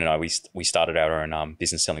 my girlfriend and I, we started our own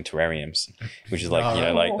business selling terrariums, which is like,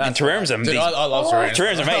 terrariums are I love terrariums.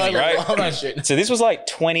 Terrariums are amazing, right? I love that shit. So this was like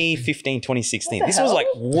 2015, 2016. This was like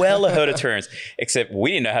well ahead of terrariums, except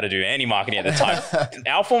we didn't know how to do any marketing at the time.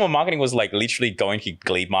 Our form of marketing was like literally going to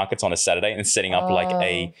glebe markets on a Saturday and setting up like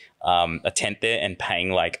a tent there and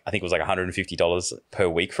paying like, I think it was like $150 per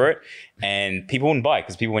week for it. And people wouldn't buy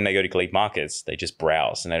because people, when they go to glebe markets, they just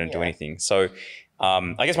browse and they don't do anything. So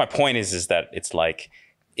I guess my point is that it's like,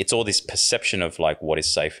 it's all this perception of like what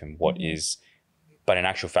is safe and what is, but in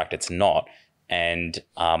actual fact, it's not. And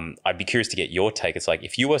I'd be curious to get your take. It's like,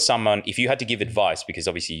 if you had to give advice, because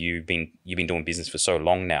obviously you've been doing business for so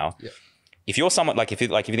long now. Yeah. If you're someone like, if you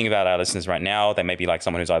think about our listeners right now, they may be like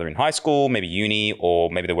someone who's either in high school, maybe uni, or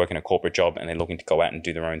maybe they're working a corporate job and they're looking to go out and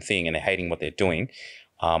do their own thing and they're hating what they're doing.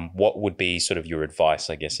 What would be sort of your advice,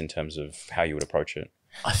 I guess, in terms of how you would approach it?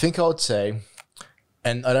 I think I would say,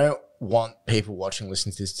 and I don't want people watching,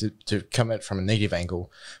 listening to this to come at from a negative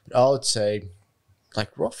angle, but I would say,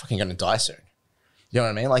 like, we're all fucking going to die soon. You know what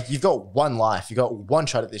I mean? Like, you've got one life, you've got one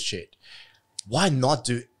shot at this shit. Why not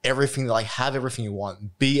do everything, like have everything you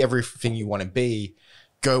want, be everything you want to be,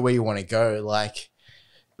 go where you want to go? Like,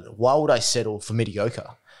 why would I settle for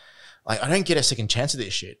mediocre? Like, I don't get a second chance at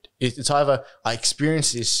this shit. It's either I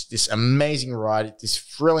experience this amazing ride, this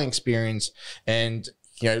thrilling experience, and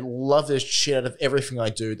love the shit out of everything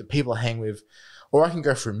I do, the people I hang with, or I can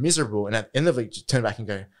go through miserable and at the end of it, just turn back and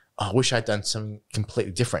go, oh, I wish I'd done something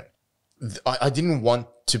completely different. I didn't want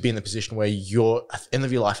to be in the position where you're at the end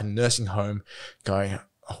of your life in a nursing home going,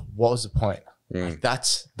 oh, what was the point? Like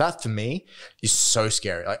that for me is so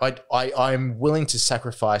scary. Like I'm willing to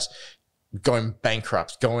sacrifice going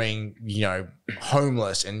bankrupt, going,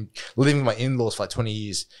 homeless and living with my in-laws for like 20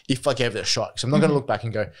 years if I gave it a shot. So I'm not going to look back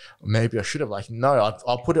and go, maybe I should have. Like, no,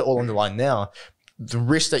 I'll put it all on the line now. The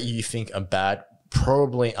risks that you think are bad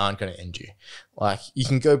probably aren't going to end you. Like, you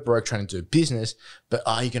can go broke trying to do business, but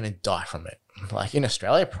are you going to die from it? Like in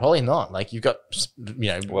Australia, probably not. Like, you've got,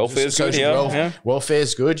 welfare's good.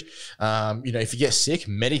 Welfare's good. If you get sick,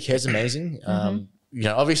 Medicare's amazing.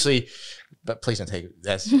 Obviously, but please don't take it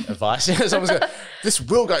as advice. Someone's going, this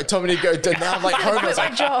will go, told me to go, now I'm like homeless. My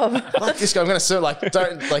job. Like this guy, I'm going to serve, like,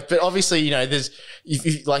 don't, like, but obviously, there's,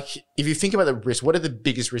 if you think about the risks, what are the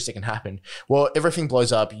biggest risks that can happen? Well, everything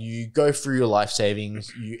blows up. You go through your life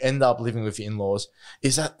savings. You end up living with your in-laws.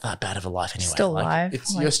 Is that bad of a life anyway? Still alive.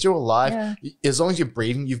 You're still alive. Yeah. As long as you're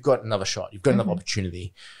breathing, you've got another shot. You've got another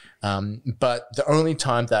opportunity. But the only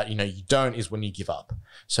time that, you don't is when you give up.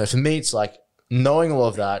 So for me, it's like knowing all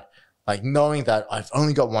of that, like knowing that I've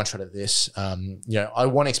only got one shot at this, I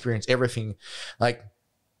want to experience everything. Like,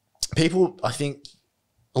 people, I think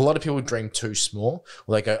a lot of people dream too small.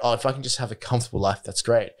 Or they go, oh, if I can just have a comfortable life, that's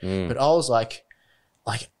great. But I was like,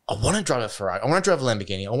 I want to drive a Ferrari. I want to drive a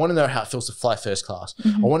Lamborghini. I want to know how it feels to fly first class.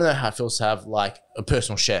 I want to know how it feels to have like a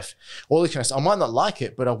personal chef. All this kind of stuff. I might not like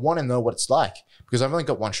it, but I want to know what it's like because I've only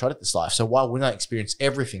got one shot at this life. So why wouldn't I experience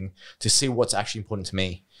everything to see what's actually important to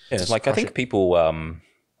me? Yeah, like I think people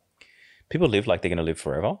live like they're going to live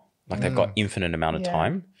forever. Like they've got infinite amount of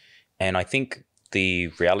time. And I think the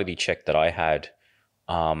reality check that I had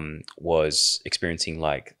was experiencing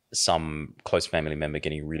like some close family member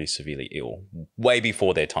getting really severely ill way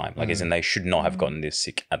before their time, like as in they should not have gotten this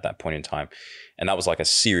sick at that point in time. And that was like a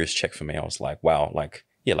serious check for me. I was like, wow, like,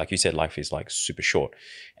 yeah, like you said, life is like super short.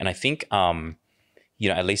 And I think, you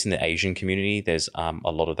know, at least in the Asian community, there's a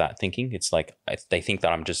lot of that thinking. It's like they think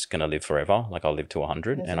that I'm just gonna live forever, like I'll live to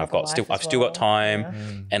 100, and I've still got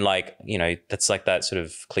time, and like, you know, that's like that sort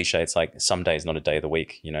of cliche. It's like some day is not a day of the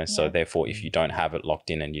week, you know. So therefore, if you don't have it locked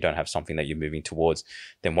in and you don't have something that you're moving towards,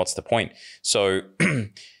 then what's the point? So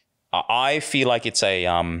I feel like it's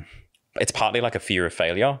partly like a fear of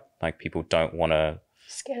failure. Like people don't want to.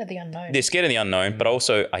 Scared of the unknown. They're scared of the unknown, but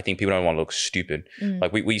also I think people don't want to look stupid.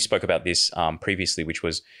 Like we spoke about this previously, which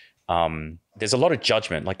was there's a lot of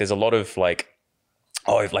judgment. Like there's a lot of like,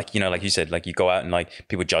 oh, like, you know, like you said, like you go out and like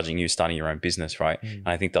people judging you starting your own business, right? And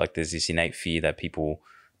I think that like there's this innate fear that people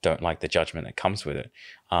don't like the judgment that comes with it.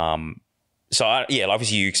 So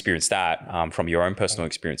obviously you experienced that from your own personal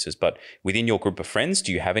experiences, but within your group of friends,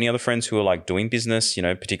 do you have any other friends who are like doing business, you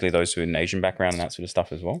know, particularly those who are in Asian background and that sort of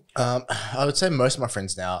stuff as well? I would say most of my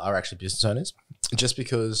friends now are actually business owners, just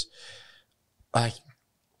because I've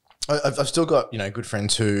still got, you know, good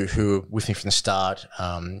friends who are with me from the start,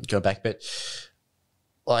 go back, but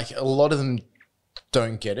like a lot of them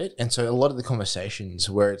don't get it. And so a lot of the conversations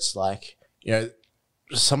where it's like, you know,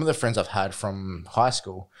 some of the friends I've had from high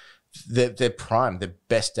school, their prime, their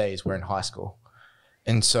best days were in high school.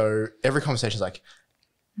 And so every conversation is like,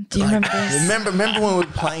 do you remember this? Remember when we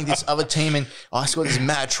were playing this other team and I scored this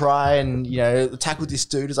mad try and, you know, tackled this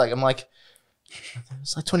dude. It's like, I'm like,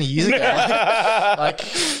 it's like 20 years ago. like,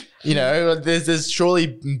 you know, there's surely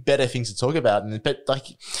better things to talk about. But like,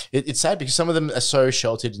 it's sad because some of them are so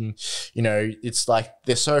sheltered and, you know, it's like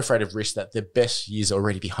they're so afraid of risk that their best years are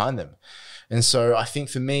already behind them. And so I think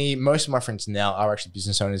for me, most of my friends now are actually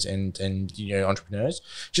business owners and you know, entrepreneurs,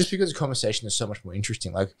 just because the conversation is so much more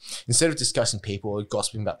interesting. Like instead of discussing people or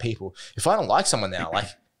gossiping about people, if I don't like someone now, like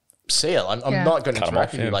see ya. I'm not going to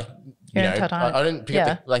interact with you. Like, you know, I don't pick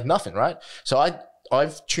up like nothing, right? So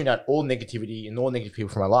I've tuned out all negativity and all negative people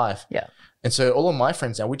from my life. Yeah. And so all of my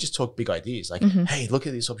friends now, we just talk big ideas. Like, hey, look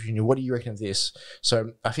at this opportunity. What do you reckon of this?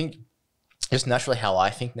 So I think it's naturally how I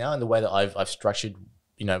think now and the way that I've structured,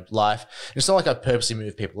 you know, life. And it's not like I purposely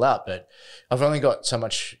move people out, but I've only got so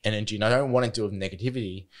much energy and I don't want to deal with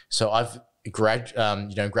negativity. So I've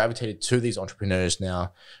gravitated to these entrepreneurs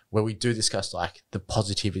now where we do discuss like the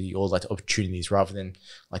positivity or like the opportunities rather than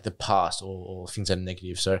like the past or things that are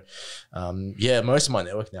negative. So most of my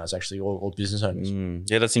network now is actually all business owners.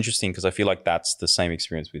 Yeah, that's interesting because I feel like that's the same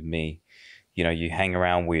experience with me. You know, you hang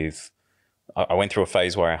around with, I went through a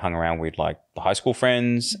phase where I hung around with like the high school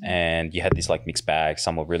friends and you had this like mixed bag.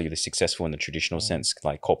 Some were really successful in the traditional sense,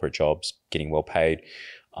 like corporate jobs, getting well paid.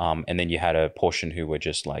 And then you had a portion who were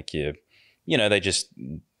just like, you know, they just,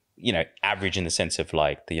 you know, average in the sense of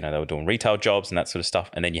like, you know, they were doing retail jobs and that sort of stuff.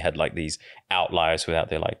 And then you had like these outliers who were out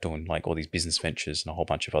there like doing like all these business ventures and a whole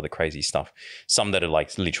bunch of other crazy stuff. Some that are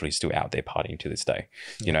like literally still out there partying to this day,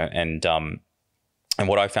 you know, and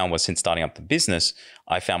what I found was since starting up the business,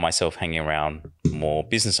 I found myself hanging around more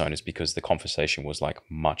business owners because the conversation was like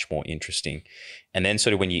much more interesting. And then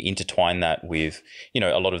sort of when you intertwine that with, you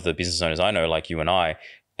know, a lot of the business owners I know, like you and I,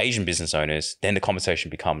 Asian business owners, then the conversation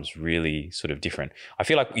becomes really sort of different. I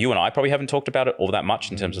feel like you and I probably haven't talked about it all that much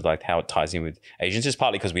in terms of like how it ties in with Asians, just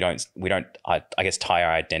partly because we don't I guess tie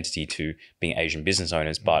our identity to being Asian business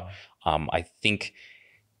owners. But I think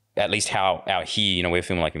at least how out here, you know, we're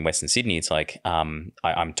filming like in Western Sydney, it's like I'm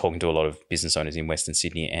talking to a lot of business owners in Western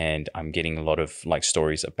Sydney and I'm getting a lot of like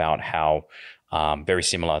stories about how very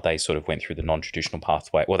similar they sort of went through the non-traditional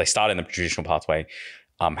pathway. Well, they started in the traditional pathway,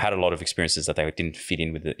 had a lot of experiences that they didn't fit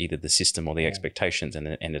in with either the system or the expectations, and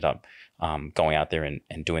then ended up going out there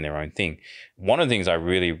and doing their own thing. One of the things I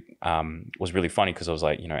really was really funny because I was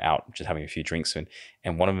like, you know, out just having a few drinks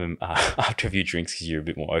and one of them after a few drinks, because you're a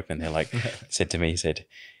bit more open, they're like, said to me, he said,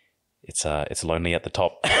 it's lonely at the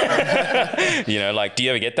top. You know, like, do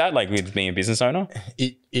you ever get that, like with being a business owner?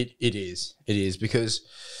 It is because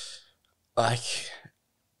like,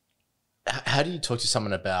 how do you talk to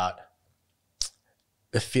someone about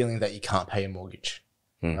the feeling that you can't pay a mortgage,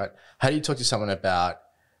 right? How do you talk to someone about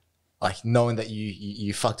like knowing that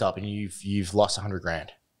you fucked up and you've lost 100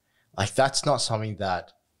 grand? Like that's not something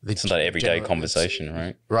that it's not that everyday conversation,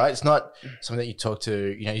 right? Right. It's not something that you talk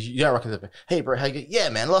to, you know, you don't rock up, hey bro, how you go? Yeah,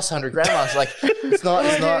 man, I lost 100 grand. I was like, it's not,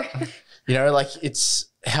 you know, like it's,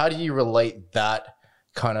 how do you relate that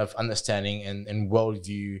kind of understanding and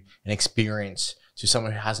worldview and experience to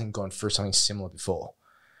someone who hasn't gone through something similar before?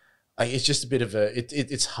 Like, it's just a bit of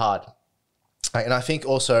it's hard. And I think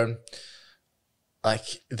also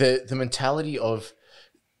like the mentality of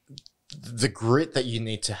the grit that you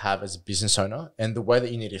need to have as a business owner and the way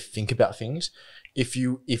that you need to think about things. If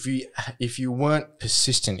you weren't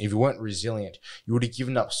persistent, if you weren't resilient, you would have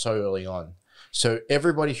given up so early on. So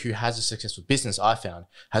everybody who has a successful business, I found,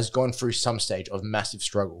 has gone through some stage of massive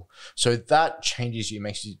struggle. So that changes you,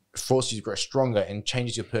 forces you to grow stronger and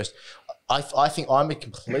changes your person. I think I'm a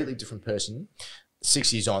completely different person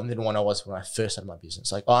 6 years on than when I was when I first started my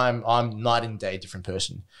business. Like I'm night and day different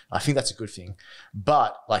person. I think that's a good thing.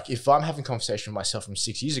 But like if I'm having a conversation with myself from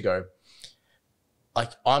 6 years ago,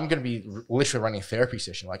 like I'm going to be literally running a therapy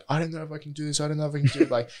session. Like, I don't know if I can do this. I don't know if I can do it.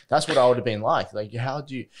 Like, that's what I would have been like. Like, how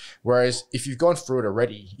do you, whereas if you've gone through it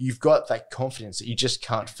already, you've got that confidence that you just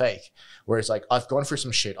can't fake. Whereas like, I've gone through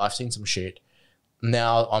some shit. I've seen some shit.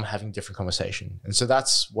 Now I'm having a different conversation. And so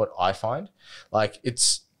that's what I find. Like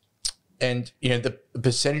it's, and you know, the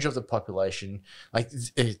percentage of the population, like,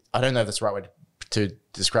 I don't know if that's the right way to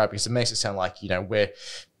describe it because it makes it sound like, you know, we're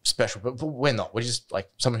special, but we're not. We're just like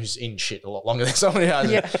someone who's in shit a lot longer than someone who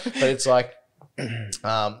hasn't. Yeah. But it's like,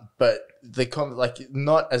 but like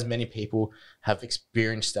not as many people have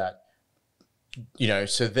experienced that, you know.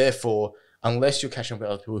 So therefore, unless you're catching up with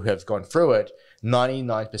other people who have gone through it,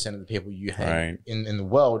 99% of the people you hang in the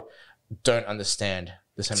world don't understand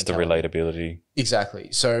the same. It's the relatability.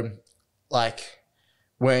 Exactly. So, like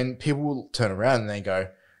when people turn around and they go,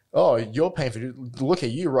 oh, you're paying for it. Look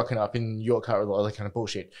at you rocking up in your car with all that kind of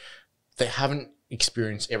bullshit. They haven't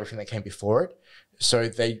experienced everything that came before it. So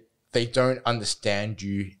they don't understand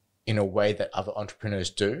you in a way that other entrepreneurs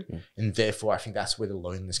do. And therefore, I think that's where the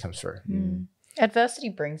loneliness comes through. Adversity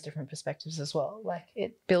brings different perspectives as well. Like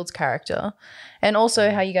it builds character. And also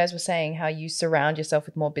how you guys were saying how you surround yourself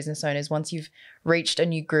with more business owners. Once you've reached a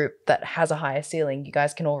new group that has a higher ceiling, you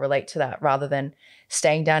guys can all relate to that rather than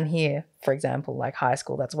staying down here, for example, like high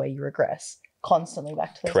school. That's where you regress constantly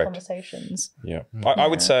back to those conversations. Yeah. I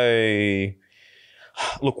would say,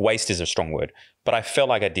 look, waste is a strong word, but I felt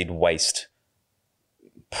like I did waste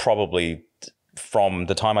probably from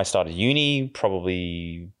the time I started uni,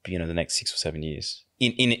 probably, you know, the next 6 or 7 years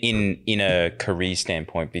in a career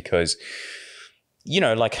standpoint, because, you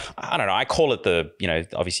know, like, I don't know, I call it the, you know,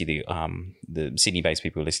 obviously the Sydney-based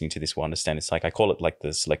people listening to this will understand. It's like, I call it like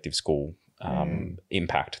the selective school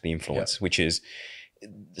impact, the influence, which is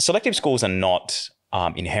selective schools are not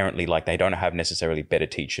inherently like, they don't have necessarily better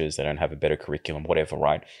teachers. They don't have a better curriculum, whatever,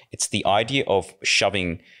 right? It's the idea of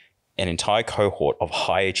shoving an entire cohort of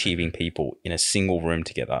high achieving people in a single room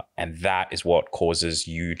together. And that is what causes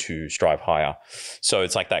you to strive higher. So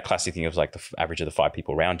it's like that classic thing of like the average of the 5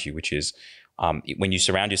 people around you, which is when you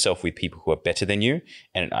surround yourself with people who are better than you.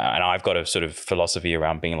 And I've got a sort of philosophy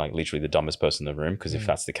around being like literally the dumbest person in the room. Because if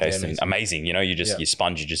that's the case, then amazing, you know, you just, you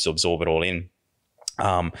sponge, you just absorb it all in.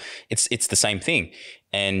 It's the same thing.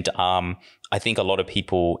 And I think a lot of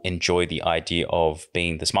people enjoy the idea of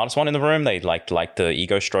being the smartest one in the room. They like the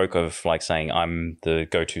ego stroke of like saying I'm the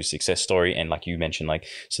go-to success story. And like you mentioned, like,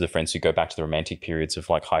 so the friends who go back to the romantic periods of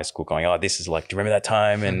like high school going, oh, this is like, do you remember that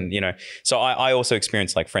time? And, you know, so I also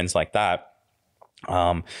experienced like friends like that.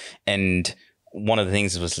 And one of the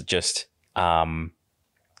things was just,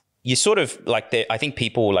 you sort of like, I think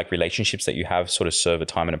people like relationships that you have sort of serve a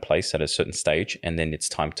time and a place at a certain stage, and then it's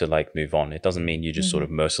time to like move on. It doesn't mean you just sort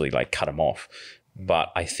of mercilessly like cut them off.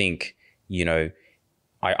 But I think, you know,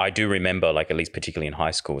 I do remember, like, at least particularly in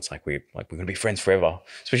high school, it's like we're going to be friends forever.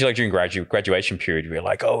 Especially like during graduation period, we're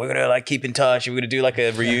like, oh, we're going to like keep in touch. We're going to do like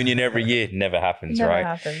a reunion every year. Never happens,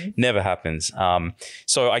 Never happens.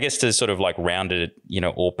 So I guess to sort of like round it, you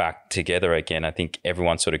know, all back together again, I think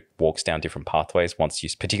everyone sort of walks down different pathways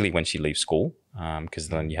particularly when she leaves school, because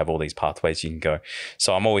then you have all these pathways you can go.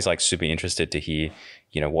 So I'm always like super interested to hear,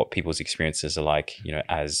 you know, what people's experiences are like, you know,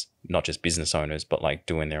 as not just business owners, but like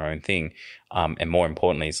doing their own thing. And more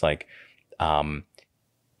importantly, it's like,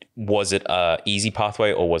 was it a easy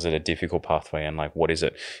pathway or was it a difficult pathway? And like, what is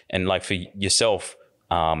it? And like for yourself,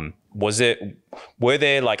 were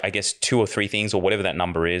there like, I guess 2 or 3 things or whatever that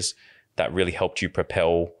number is that really helped you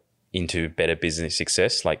propel into better business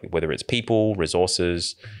success? Like whether it's people,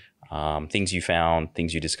 resources, things you found,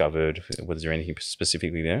 things you discovered. Was there anything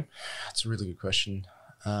specifically there? That's a really good question.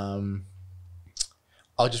 I'll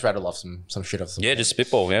just rattle off some shit off. Just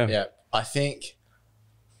spitball. Yeah. I think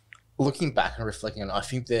looking back and reflecting on it, I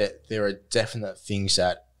think that there are definite things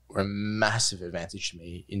that were a massive advantage to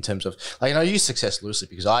me in terms of like, and I use success loosely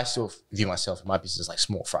because I still view myself in my business like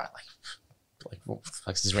small fry, like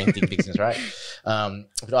this is renting business, right?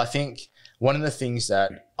 But I think one of the things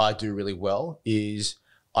that I do really well is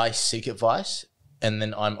I seek advice and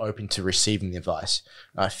then I'm open to receiving the advice.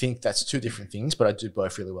 I think that's two different things, but I do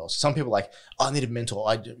both really well. So some people are like, oh, I need a mentor.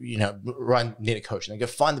 I need a coach, and they go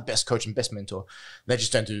find the best coach and best mentor. They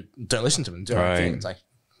just don't listen to them. Do their own thing. It's like,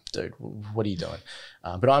 dude, what are you doing?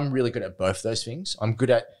 But I'm really good at both of those things. I'm good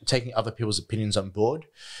at taking other people's opinions on board,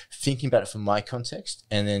 thinking about it from my context,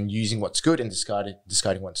 and then using what's good and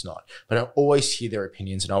discarding what's not. But I always hear their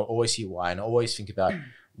opinions, and I'll always hear why, and I always think about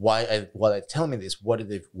why they're telling me this. What are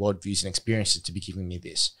their worldviews and experiences to be giving me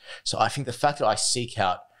this? So I think the fact that I seek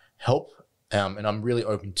out help, and I'm really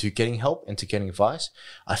open to getting help and to getting advice,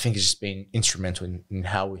 I think has just been instrumental in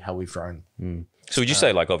how we've grown. So would you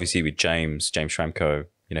say, like, obviously with James Schramko,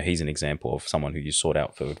 he's an example of someone who you sought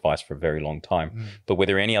out for advice for a very long time. But were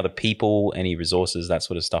there any other people, any resources, that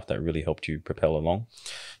sort of stuff that really helped you propel along?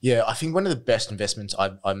 Yeah, I think one of the best investments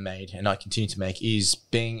I've made and I continue to make is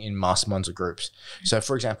being in masterminds or groups. So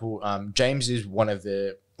for example, James is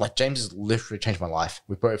James has literally changed my life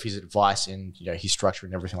with both his advice and his structure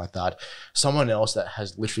and everything like that. Someone else that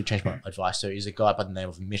has literally changed my advice so is a guy by the name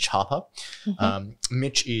of Mitch Harper.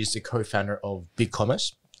 Mitch is the co-founder of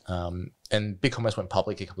BigCommerce. And BigCommerce went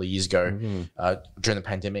public a couple of years ago during the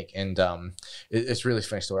pandemic, and it's a really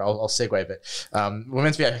funny story. I'll segue, but we're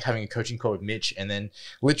meant to be having a coaching call with Mitch, and then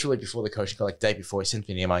literally before the coaching call, like day before, he sent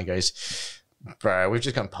me an email and goes, bro, we've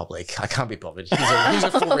just gone public. I can't be bothered. Here's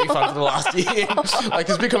a full refund for the last year.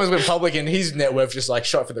 Because BigCommerce went public and his net worth just like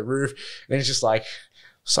shot for the roof, and he's just like,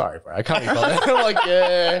 sorry, bro, I can't be bothered. I'm like,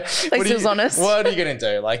 yeah. Like, he was honest. What are you going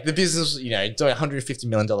to do? Like, the business, doing $150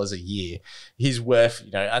 million a year, he's worth,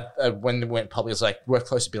 when it went public, it's like worth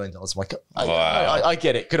close to $1 billion. I'm like, I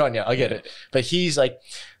get it. Good on you. I get it. But he's like,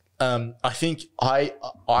 I think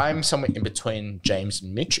I'm somewhere in between James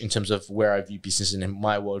and Mitch in terms of where I view business and in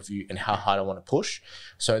my worldview and how hard I want to push.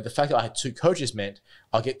 So the fact that I had two coaches meant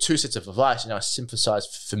I'll get two sets of advice and I synthesize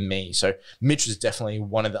for me. So Mitch was definitely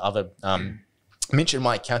one of the other, Mitch and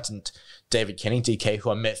my accountant, David Kenny, DK,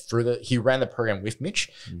 who I met he ran the program with Mitch.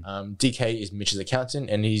 DK is Mitch's accountant,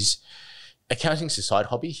 and accounting's his side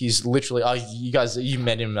hobby. He's literally, you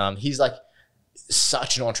met him. He's like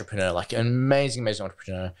such an entrepreneur, like an amazing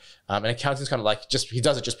entrepreneur. And accounting's kind of like he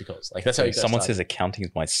does it just because. Like that's how he someone says accounting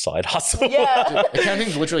is my side hustle. Yeah. Dude,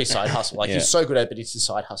 accounting's literally a side hustle. Like he's so good at it, but it's his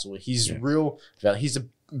side hustle. He's he's the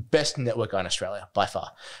best network guy in Australia by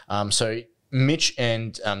far. So Mitch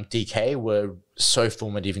and DK were so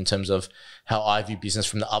formative in terms of how I view business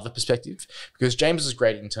from the other perspective, because James is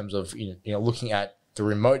great in terms of looking at the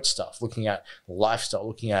remote stuff, looking at lifestyle,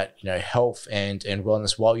 looking at health and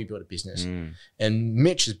wellness while you build a business. And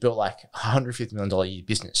Mitch has built like $150 million a year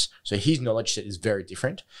business, so his knowledge set is very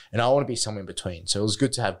different, and I want to be somewhere in between. So it was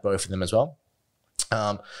good to have both of them as well.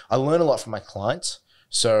 I learn a lot from my clients.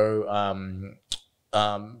 So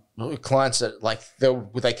clients that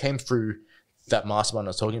they came through that mastermind I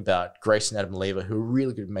was talking about, Grace and Adam Lever, who are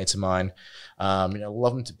really good mates of mine,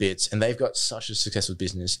 love them to bits, and they've got such a successful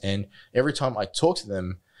business. And every time I talk to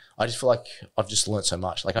them, I just feel like I've just learned so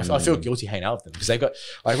much. Like I feel guilty hanging out with them because they've got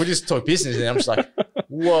we just talk business, and I'm just like,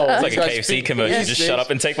 whoa, it's like a KFC commercial. Just shut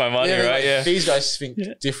up and take my money, right? Like, these guys think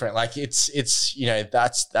different. Like it's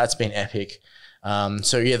that's been epic.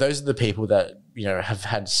 So yeah, those are the people that have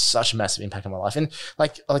had such a massive impact on my life, and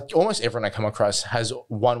like almost everyone I come across has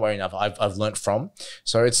one way or another I've learned from.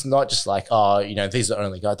 So it's not just like these are the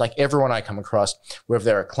only guys. Like everyone I come across, whether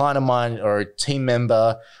they're a client of mine or a team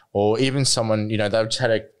member or even someone they've just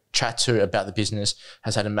had a chat to about the business,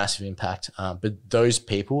 has had a massive impact. But those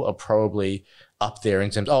people are probably up there in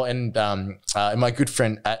terms. And my good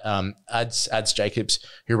friend Ads Jacobs,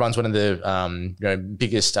 who runs one of the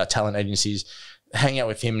biggest talent agencies, hang out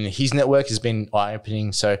with him, and his network has been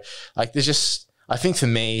eye-opening. So like I think for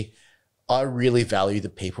me, I really value the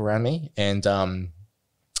people around me, and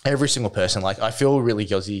every single person. Like I feel really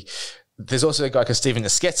guilty. There's also a guy called Stephen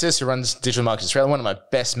Nesketsis who runs Digital Markets Australia, one of my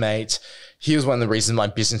best mates. He was one of the reasons my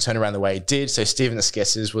business turned around the way it did. So Stephen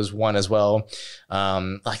Nesketsis was one as well.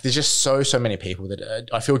 There's just so many people that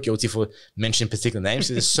I feel guilty for mentioning particular names.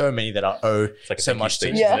 There's so many that I owe so much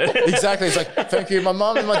to. Yeah. Exactly. It's like, thank you, my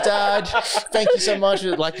mom and my dad. Thank you so much.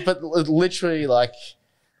 But literally,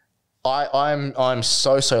 I'm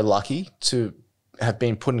so lucky to have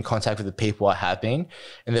been put in contact with the people I have been,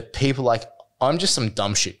 and the people I'm just some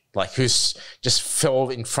dumb shit, who's just fell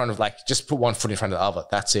in front of, just put one foot in front of the other.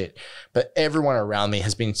 That's it. But everyone around me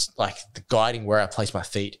has been the guiding where I place my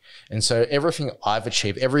feet. And so everything I've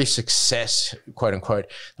achieved, every success, quote unquote,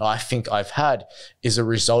 that I think I've had is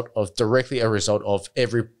directly a result of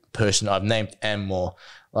every person I've named and more.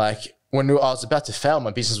 when I was about to fail,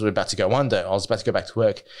 my business was about to go under. I was about to go back to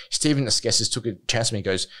work. Steven Esquesses took a chance on me. He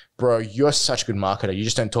goes, bro, you're such a good marketer. You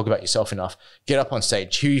just don't talk about yourself enough. Get up on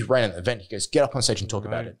stage. He ran an event. He goes, get up on stage and talk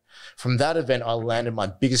about it. From that event, I landed my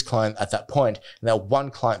biggest client at that point. And that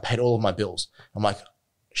one client paid all of my bills. I'm like,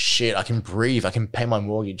 shit, I can breathe. I can pay my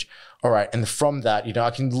mortgage. All right. And from that, you know,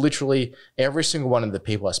 I can literally, every single one of the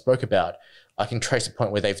people I spoke about, I can trace a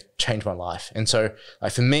point where they've changed my life. And so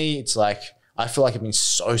like for me, it's like, I feel like I've been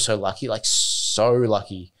so lucky, like so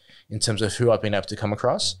lucky in terms of who I've been able to come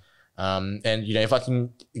across. And, you know, if I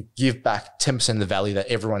can give back 10% of the value that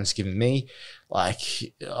everyone's given me, like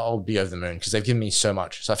I'll be over the moon because they've given me so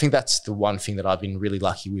much. So I think that's the one thing that I've been really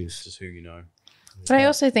lucky with. Just who you know. But I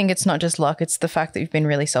also think it's not just luck. It's the fact that you've been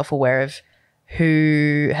really self-aware of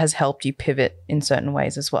who has helped you pivot in certain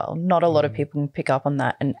ways as well. Not a lot of people can pick up on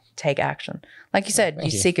that and take action. Like you said,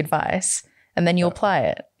 you seek advice and then you apply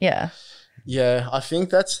it. Yeah. Yeah, I think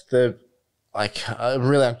that's the, like,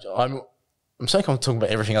 I'm so comfortable talking about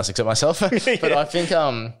everything else except myself. But I think,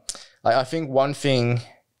 I think one thing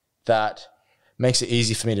that makes it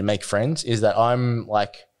easy for me to make friends is that I'm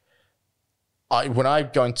like, when I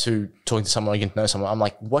go into talking to someone, I get to know someone, I'm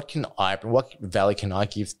like, what value can I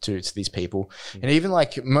give to these people? And even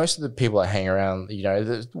like most of the people I hang around, you know,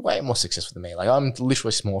 they're way more successful than me. Like I'm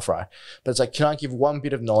literally small fry, but it's like, can I give one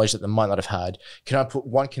bit of knowledge that they might not have had? Can I put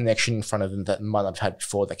one connection in front of them that they might not have had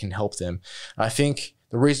before that can help them? And I think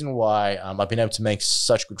the reason why I've been able to make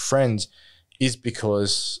such good friends is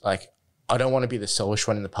because like, I don't want to be the selfish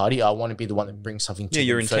one in the party. I want to be the one that brings something to them. Yeah,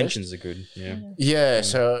 your intentions first. are good. Yeah. Yeah.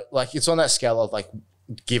 So like it's on that scale of like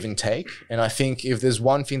give and take. And I think if there's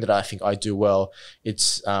one thing that I think I do well,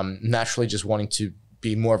 it's naturally just wanting to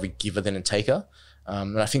be more of a giver than a taker.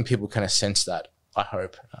 And I think people kind of sense that, I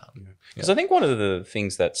hope. Because I think one of the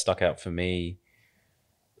things that stuck out for me,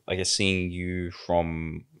 I guess seeing you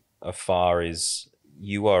from afar is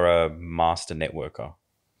you are a master networker.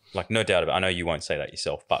 Like no doubt about it. I know you won't say that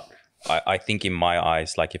yourself, but I think in my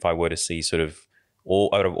eyes, like if I were to see sort of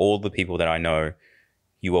out of all the people that I know,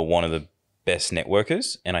 you are one of the best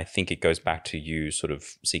networkers. And I think it goes back to you sort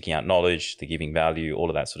of seeking out knowledge, the giving value, all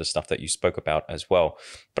of that sort of stuff that you spoke about as well.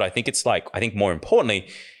 But I think it's like, I think more importantly,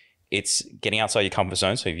 it's getting outside your comfort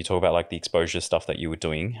zone. So if you talk about like the exposure stuff that you were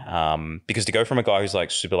doing, because to go from a guy who's like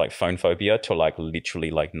super like phone phobia to like literally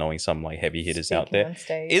like knowing some like heavy hitters speaking out there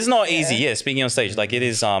is not easy. Yeah. Speaking on stage, like it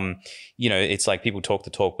is, you know, it's like people talk the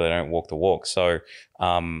talk, but they don't walk the walk. So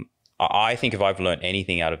I think if I've learned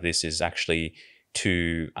anything out of this is actually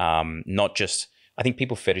to not just, I think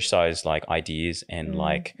people fetishize like ideas and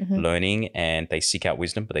like learning and they seek out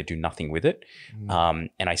wisdom, but they do nothing with it. And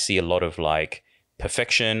I see a lot of like,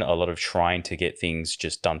 perfection, a lot of trying to get things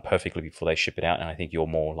just done perfectly before they ship it out. And I think you're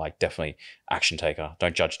more like definitely action taker.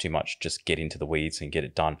 Don't judge too much. Just get into the weeds and get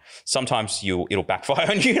it done. Sometimes it'll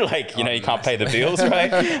backfire on you. Like, you know, you can't pay the bills,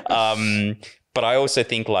 right? But I also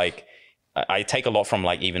think like, I take a lot from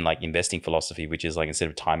like even like investing philosophy, which is like instead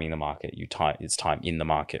of timing the market, it's time in the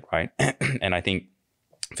market, right? And I think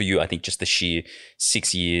for you, I think just the sheer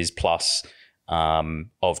 6 years plus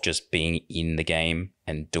of just being in the game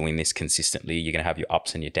and doing this consistently, you're going to have your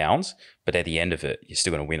ups and your downs, but at the end of it, you're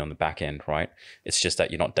still going to win on the back end, right? It's just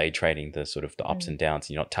that you're not day trading the sort of the ups and downs,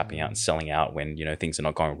 and you're not tapping out and selling out when, you know, things are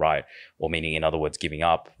not going right, or meaning in other words, giving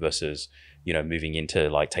up versus, you know, moving into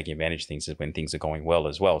like taking advantage of things when things are going well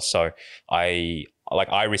as well. So I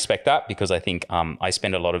respect that because I think I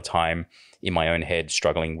spend a lot of time in my own head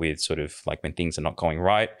struggling with sort of like when things are not going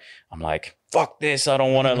right, I'm like, fuck this. I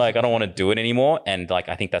don't want to do it anymore. And like,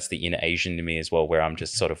 I think that's the inner Asian to me as well, where I'm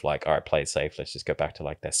just sort of like, all right, play it safe. Let's just go back to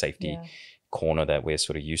like that safety corner that we're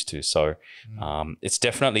sort of used to. So it's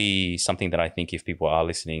definitely something that I think if people are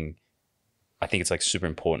listening, I think it's like super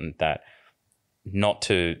important that not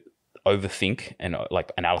to overthink and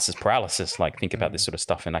like analysis paralysis, like think about this sort of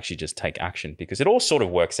stuff and actually just take action, because it all sort of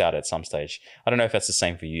works out at some stage. I don't know if that's the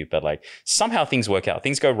same for you, but like somehow things work out,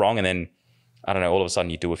 things go wrong, and then I don't know, all of a sudden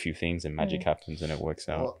you do a few things and magic happens and it works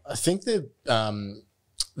out. Well, I think the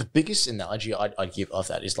biggest analogy I'd give of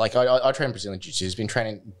that is like I train Brazilian Jiu-Jitsu. I've been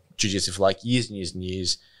training Jiu-Jitsu for like years and years and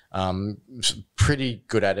years. Pretty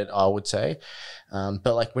good at it, I would say.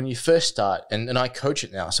 But like when you first start, and I coach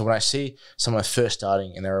it now. So when I see someone first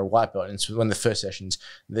starting and they're a white belt, and it's one of the first sessions,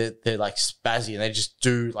 they're like spazzy and they just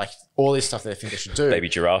do like all this stuff that they think they should do. Baby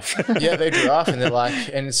giraffe. Yeah, baby giraffe. And they're like,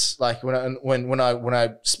 and it's like when I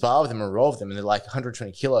spar with them and roll with them and they're like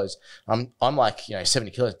 120 kilos, I'm like, you know,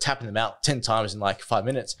 70 kilos, tapping them out 10 times in like 5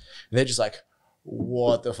 minutes. And they're just like,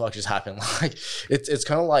 what the fuck just happened? Like it's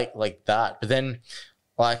kind of like that. But then,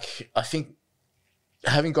 like, I think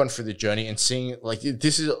having gone through the journey and seeing like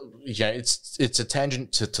this is, you know, it's a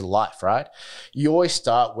tangent to life, right? You always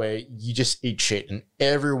start where you just eat shit and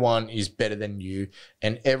everyone is better than you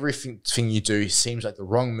and everything you do seems like the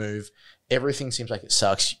wrong move. Everything seems like it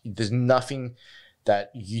sucks. There's nothing that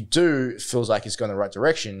you do feels like it's going the right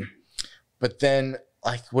direction. But then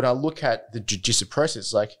like when I look at the jiu-jitsu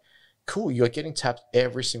process, like, cool, you're getting tapped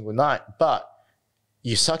every single night, but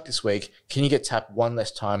you suck this week. Can you get tapped one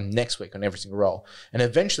less time next week on every single roll? And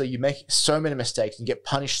eventually you make so many mistakes and get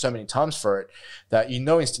punished so many times for it that you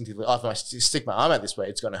know instinctively, oh, if I stick my arm out this way,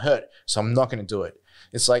 it's going to hurt. So I'm not going to do it.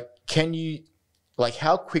 It's like,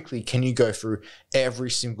 how quickly can you go through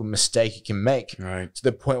every single mistake you can make to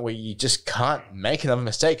the point where you just can't make another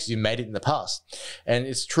mistake because you made it in the past? And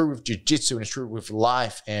it's true with jiu-jitsu and it's true with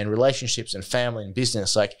life and relationships and family and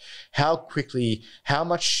business. Like how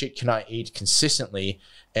much shit can I eat consistently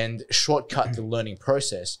and shortcut the learning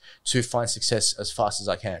process to find success as fast as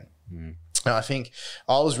I can? And I think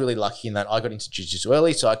I was really lucky in that I got into jiu-jitsu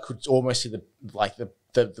early, so I could almost see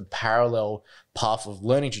the parallel path of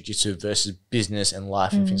learning jiu-jitsu versus business and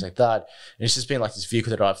life and things like that. And it's just been like this vehicle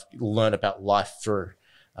that I've learned about life through.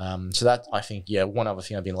 So that I think, one other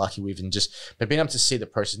thing I've been lucky with, and but being able to see the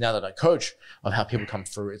process now that I coach of how people come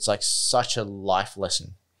through, it's like such a life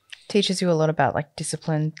lesson. Teaches you a lot about like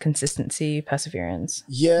discipline, consistency, perseverance.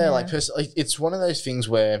 It's one of those things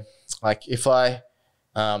where like if I,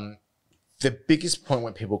 the biggest point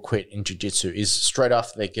when people quit in jiu-jitsu is straight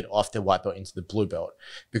after they get off their white belt into the blue belt,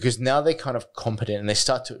 because now they're kind of competent and they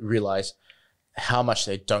start to realize how much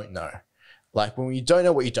they don't know. Like when you don't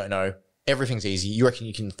know what you don't know, everything's easy. You reckon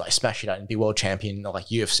you can like smash it out and be world champion like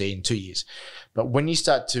UFC in 2 years. But when you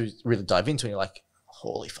start to really dive into it, you're like,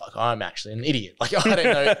 holy fuck, I'm actually an idiot. Like I don't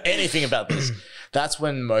know anything about this. That's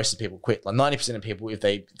when most of the people quit. Like 90% of people, if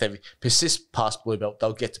they persist past blue belt,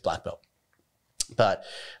 they'll get to black belt. But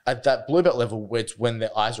at that blue belt level, it's when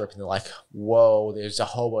their eyes are open, they're like, whoa, there's a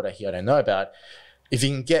whole world out here I don't know about. If you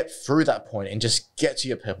can get through that point and just get to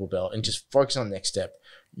your purple belt and just focus on the next step,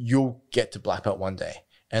 you'll get to black belt one day.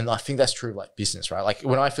 And I think that's true of like business, right? Like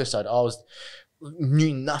when I first started,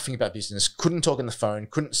 knew nothing about business, couldn't talk on the phone,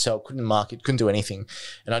 couldn't sell, couldn't market, couldn't do anything.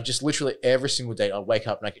 And I just literally every single day I'd wake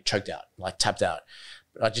up and I get choked out, like tapped out.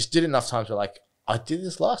 But I just did enough times where like, I did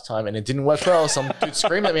this last time and it didn't work well. Some dude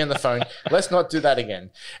screamed at me on the phone. Let's not do that again.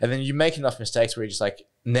 And then you make enough mistakes where you're just like,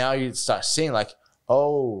 now you start seeing like,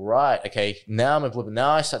 oh, right. Okay. Now I'm a blue belt. Now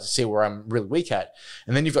I start to see where I'm really weak at.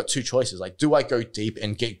 And then you've got two choices. Like, do I go deep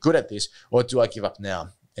and get good at this or do I give up now?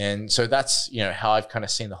 And so that's, how I've kind of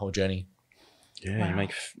seen the whole journey. Yeah. Wow.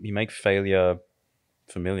 You make failure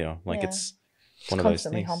familiar. Like it's one of those things.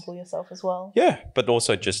 Constantly humble yourself as well. Yeah, but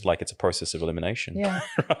also just like it's a process of elimination. Yeah.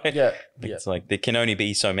 Right? Yeah. It's like there can only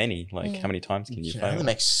be so many. Like how many times can you fail? You only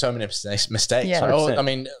make so many mistakes. Yeah. Like, I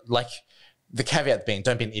mean, like the caveat being,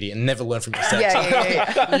 don't be an idiot and never learn from mistakes.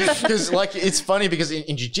 Yeah. Because like it's funny because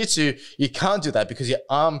in jiu-jitsu you can't do that because your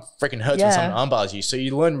arm freaking hurts when someone arm bars you. So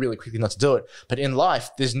you learn really quickly not to do it. But in life,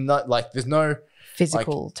 there's no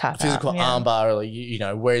physical arm bar, or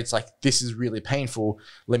where it's like, this is really painful,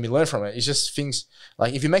 let me learn from it. It's just things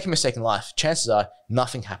like if you make a mistake in life, chances are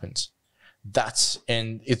nothing happens.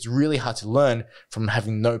 And it's really hard to learn from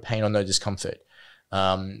having no pain or no discomfort.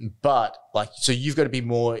 But like, so you've got to be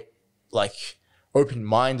more like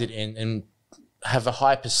open-minded and have a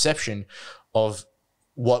high perception of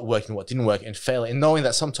what worked and what didn't work and fail, and knowing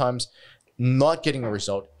that sometimes not getting a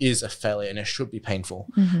result is a failure and it should be painful.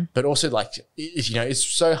 But also like, it's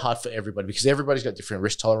so hard for everybody because everybody's got different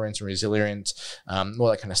risk tolerance and resilience, all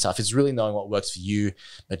that kind of stuff. It's really knowing what works for you,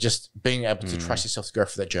 but just being able to trust yourself to go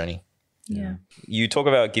through that journey. Yeah. You talk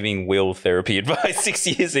about giving Will therapy advice 6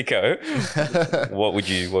 years ago. What would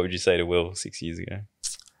you say to Will 6 years ago?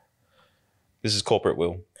 This is corporate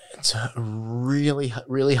Will. It's a really,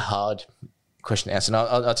 really hard question to answer. And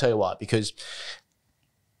I'll tell you why, because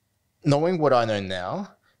knowing what I know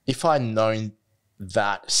now, if I'd known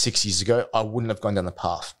that 6 years ago, I wouldn't have gone down the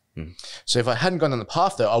path. So if I hadn't gone down the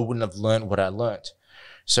path though, I wouldn't have learned what I learned.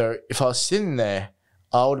 So if I was sitting there,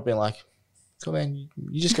 I would have been like, cool, man,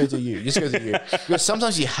 you just go do you. Just go do you. Because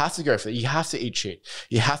sometimes you have to go for it. You have to eat shit.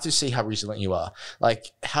 You have to see how resilient you are. Like,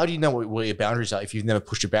 how do you know what your boundaries are if you've never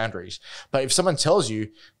pushed your boundaries? But if someone tells you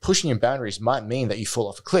pushing your boundaries might mean that you fall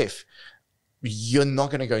off a cliff, you're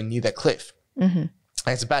not going to go near that cliff.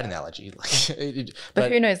 And it's a bad analogy.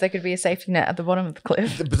 But who knows? There could be a safety net at the bottom of the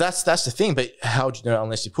cliff. But that's the thing. But how do you know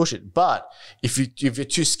unless you push it? But if you're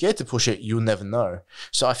too scared to push it, you'll never know.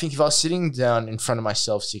 So I think if I was sitting down in front of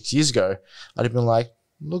myself 6 years ago, I'd have been like,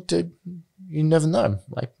 look, dude, you never know.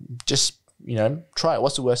 Like, just, try it.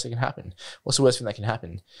 What's the worst that can happen? What's the worst thing that can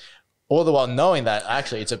happen? all the while knowing that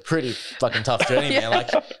actually it's a pretty fucking tough journey, man.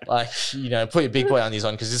 Like, you know, put your big boy undies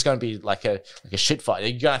on because it's going to be like a shit fight.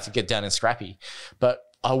 You're going to have to get down and scrappy. But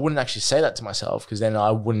I wouldn't actually say that to myself because then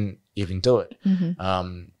I wouldn't even do it.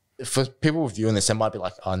 For people viewing this, they might be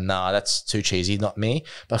like, oh, nah, that's too cheesy, not me.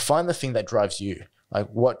 But find the thing that drives you. Like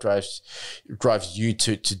what drives you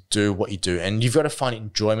to do what you do. And you've got to find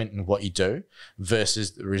enjoyment in what you do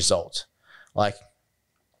versus the result. Like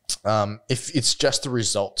if it's just the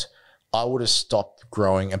result, I would have stopped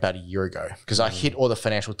growing about a year ago because I hit all the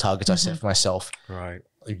financial targets I set for myself. Right.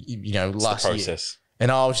 You know, It's last the year. process.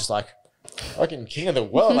 And I was just like, fucking king of the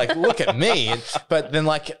world. Like, look at me. But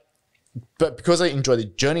because I enjoy the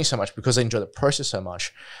journey so much, because I enjoy the process so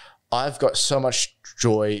much, I've got so much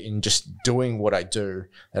joy in just doing what I do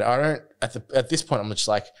that I don't, at this point, I'm just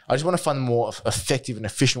like, I just want to find a more effective and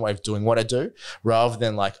efficient way of doing what I do rather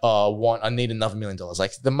than like, oh, I need another $1 million.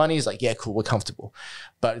 Like the money is like, yeah, cool, we're comfortable.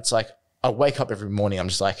 But it's like, I wake up every morning, I'm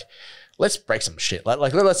just like, let's break some shit.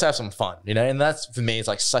 Like let's have some fun, you know? And that's, for me, it's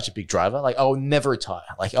like such a big driver. Like I'll never retire.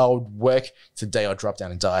 Like I'll work to the day I'll drop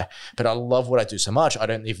down and die. But I love what I do so much. I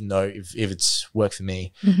don't even know if it's work for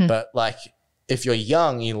me. But like, if you're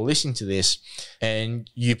young and you're listening to this and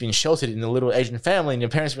you've been sheltered in a little Asian family and your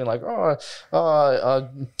parents have been like,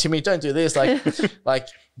 Timmy, don't do this. Like,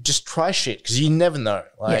 just try shit because you never know.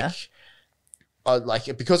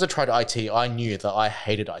 Because I tried IT, I knew that I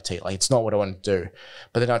hated IT. Like, it's not what I want to do.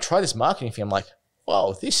 But then I tried this marketing thing. I'm like,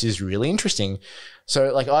 wow, this is really interesting.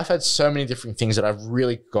 So like, I've had so many different things that I've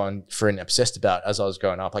really gone for and obsessed about as I was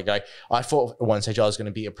growing up. Like I thought at one stage I was going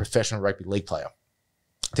to be a professional rugby league player.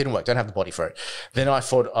 Didn't work. Don't have the body for it. Then I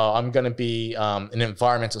thought, I'm going to be an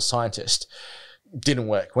environmental scientist. Didn't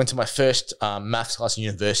work. Went to my first maths class in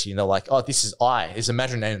university and they're like, oh, this is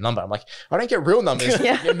imaginary number. I'm like, I don't get real numbers.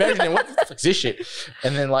 Imaginary, what the fuck's this shit?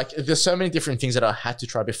 And then like, there's so many different things that I had to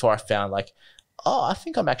try before I found like, oh, I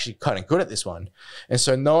think I'm actually kind of good at this one. And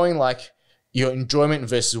so knowing like your enjoyment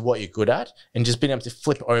versus what you're good at and just being able to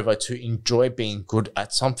flip over to enjoy being good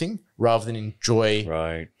at something rather than enjoy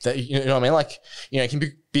that, you know what I mean? Like, you know, you can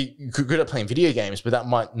be good at playing video games, but that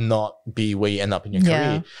might not be where you end up in your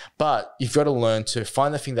career. But you've got to learn to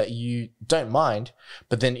find the thing that you don't mind,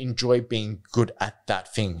 but then enjoy being good at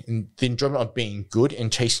that thing. And the enjoyment of being good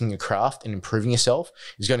and chasing your craft and improving yourself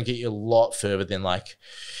is going to get you a lot further than like,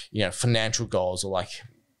 you know, financial goals or like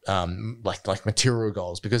material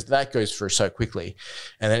goals, because that goes through so quickly.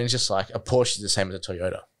 And then it's just like a Porsche is the same as a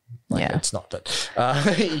Toyota. Like it's not, but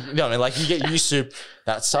you know what I mean? Like you get used to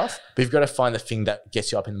that stuff, but you've got to find the thing that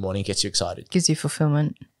gets you up in the morning, gets you excited. Gives you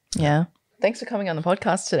fulfillment. Yeah. Thanks for coming on the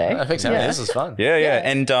podcast today. Thanks, Anna. This was fun. Yeah.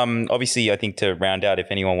 And obviously I think to round out, if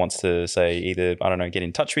anyone wants to say either, I don't know, get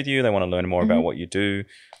in touch with you, they want to learn more about what you do.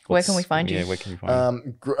 Where can we find you? Yeah, where can you find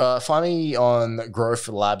you? Find me on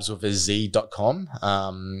growthlabz with a Z.com.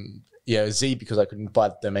 Z because I couldn't buy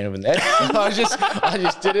the domain over there. I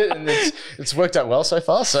just did it and it's worked out well so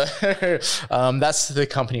far. So that's the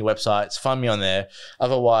company website. Find me on there.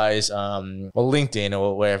 Otherwise, LinkedIn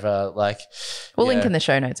or wherever. We'll link in the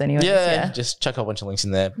show notes anyway. Yeah, just chuck a bunch of links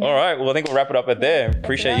in there. All right. Well, I think we'll wrap it up at there.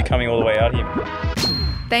 Appreciate you coming all the way out here.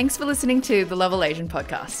 Thanks for listening to the Level Asian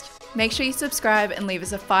podcast. Make sure you subscribe and leave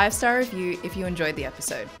us a 5-star review if you enjoyed the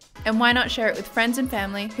episode. And why not share it with friends and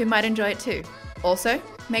family who might enjoy it too? Also,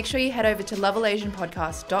 make sure you head over to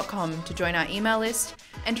levelasianpodcast.com to join our email list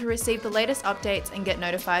and to receive the latest updates and get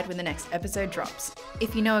notified when the next episode drops.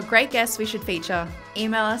 If you know a great guest we should feature,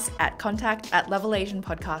 email us at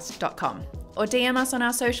contact@levelasianpodcast.com or DM us on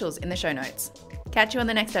our socials in the show notes. Catch you on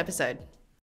the next episode.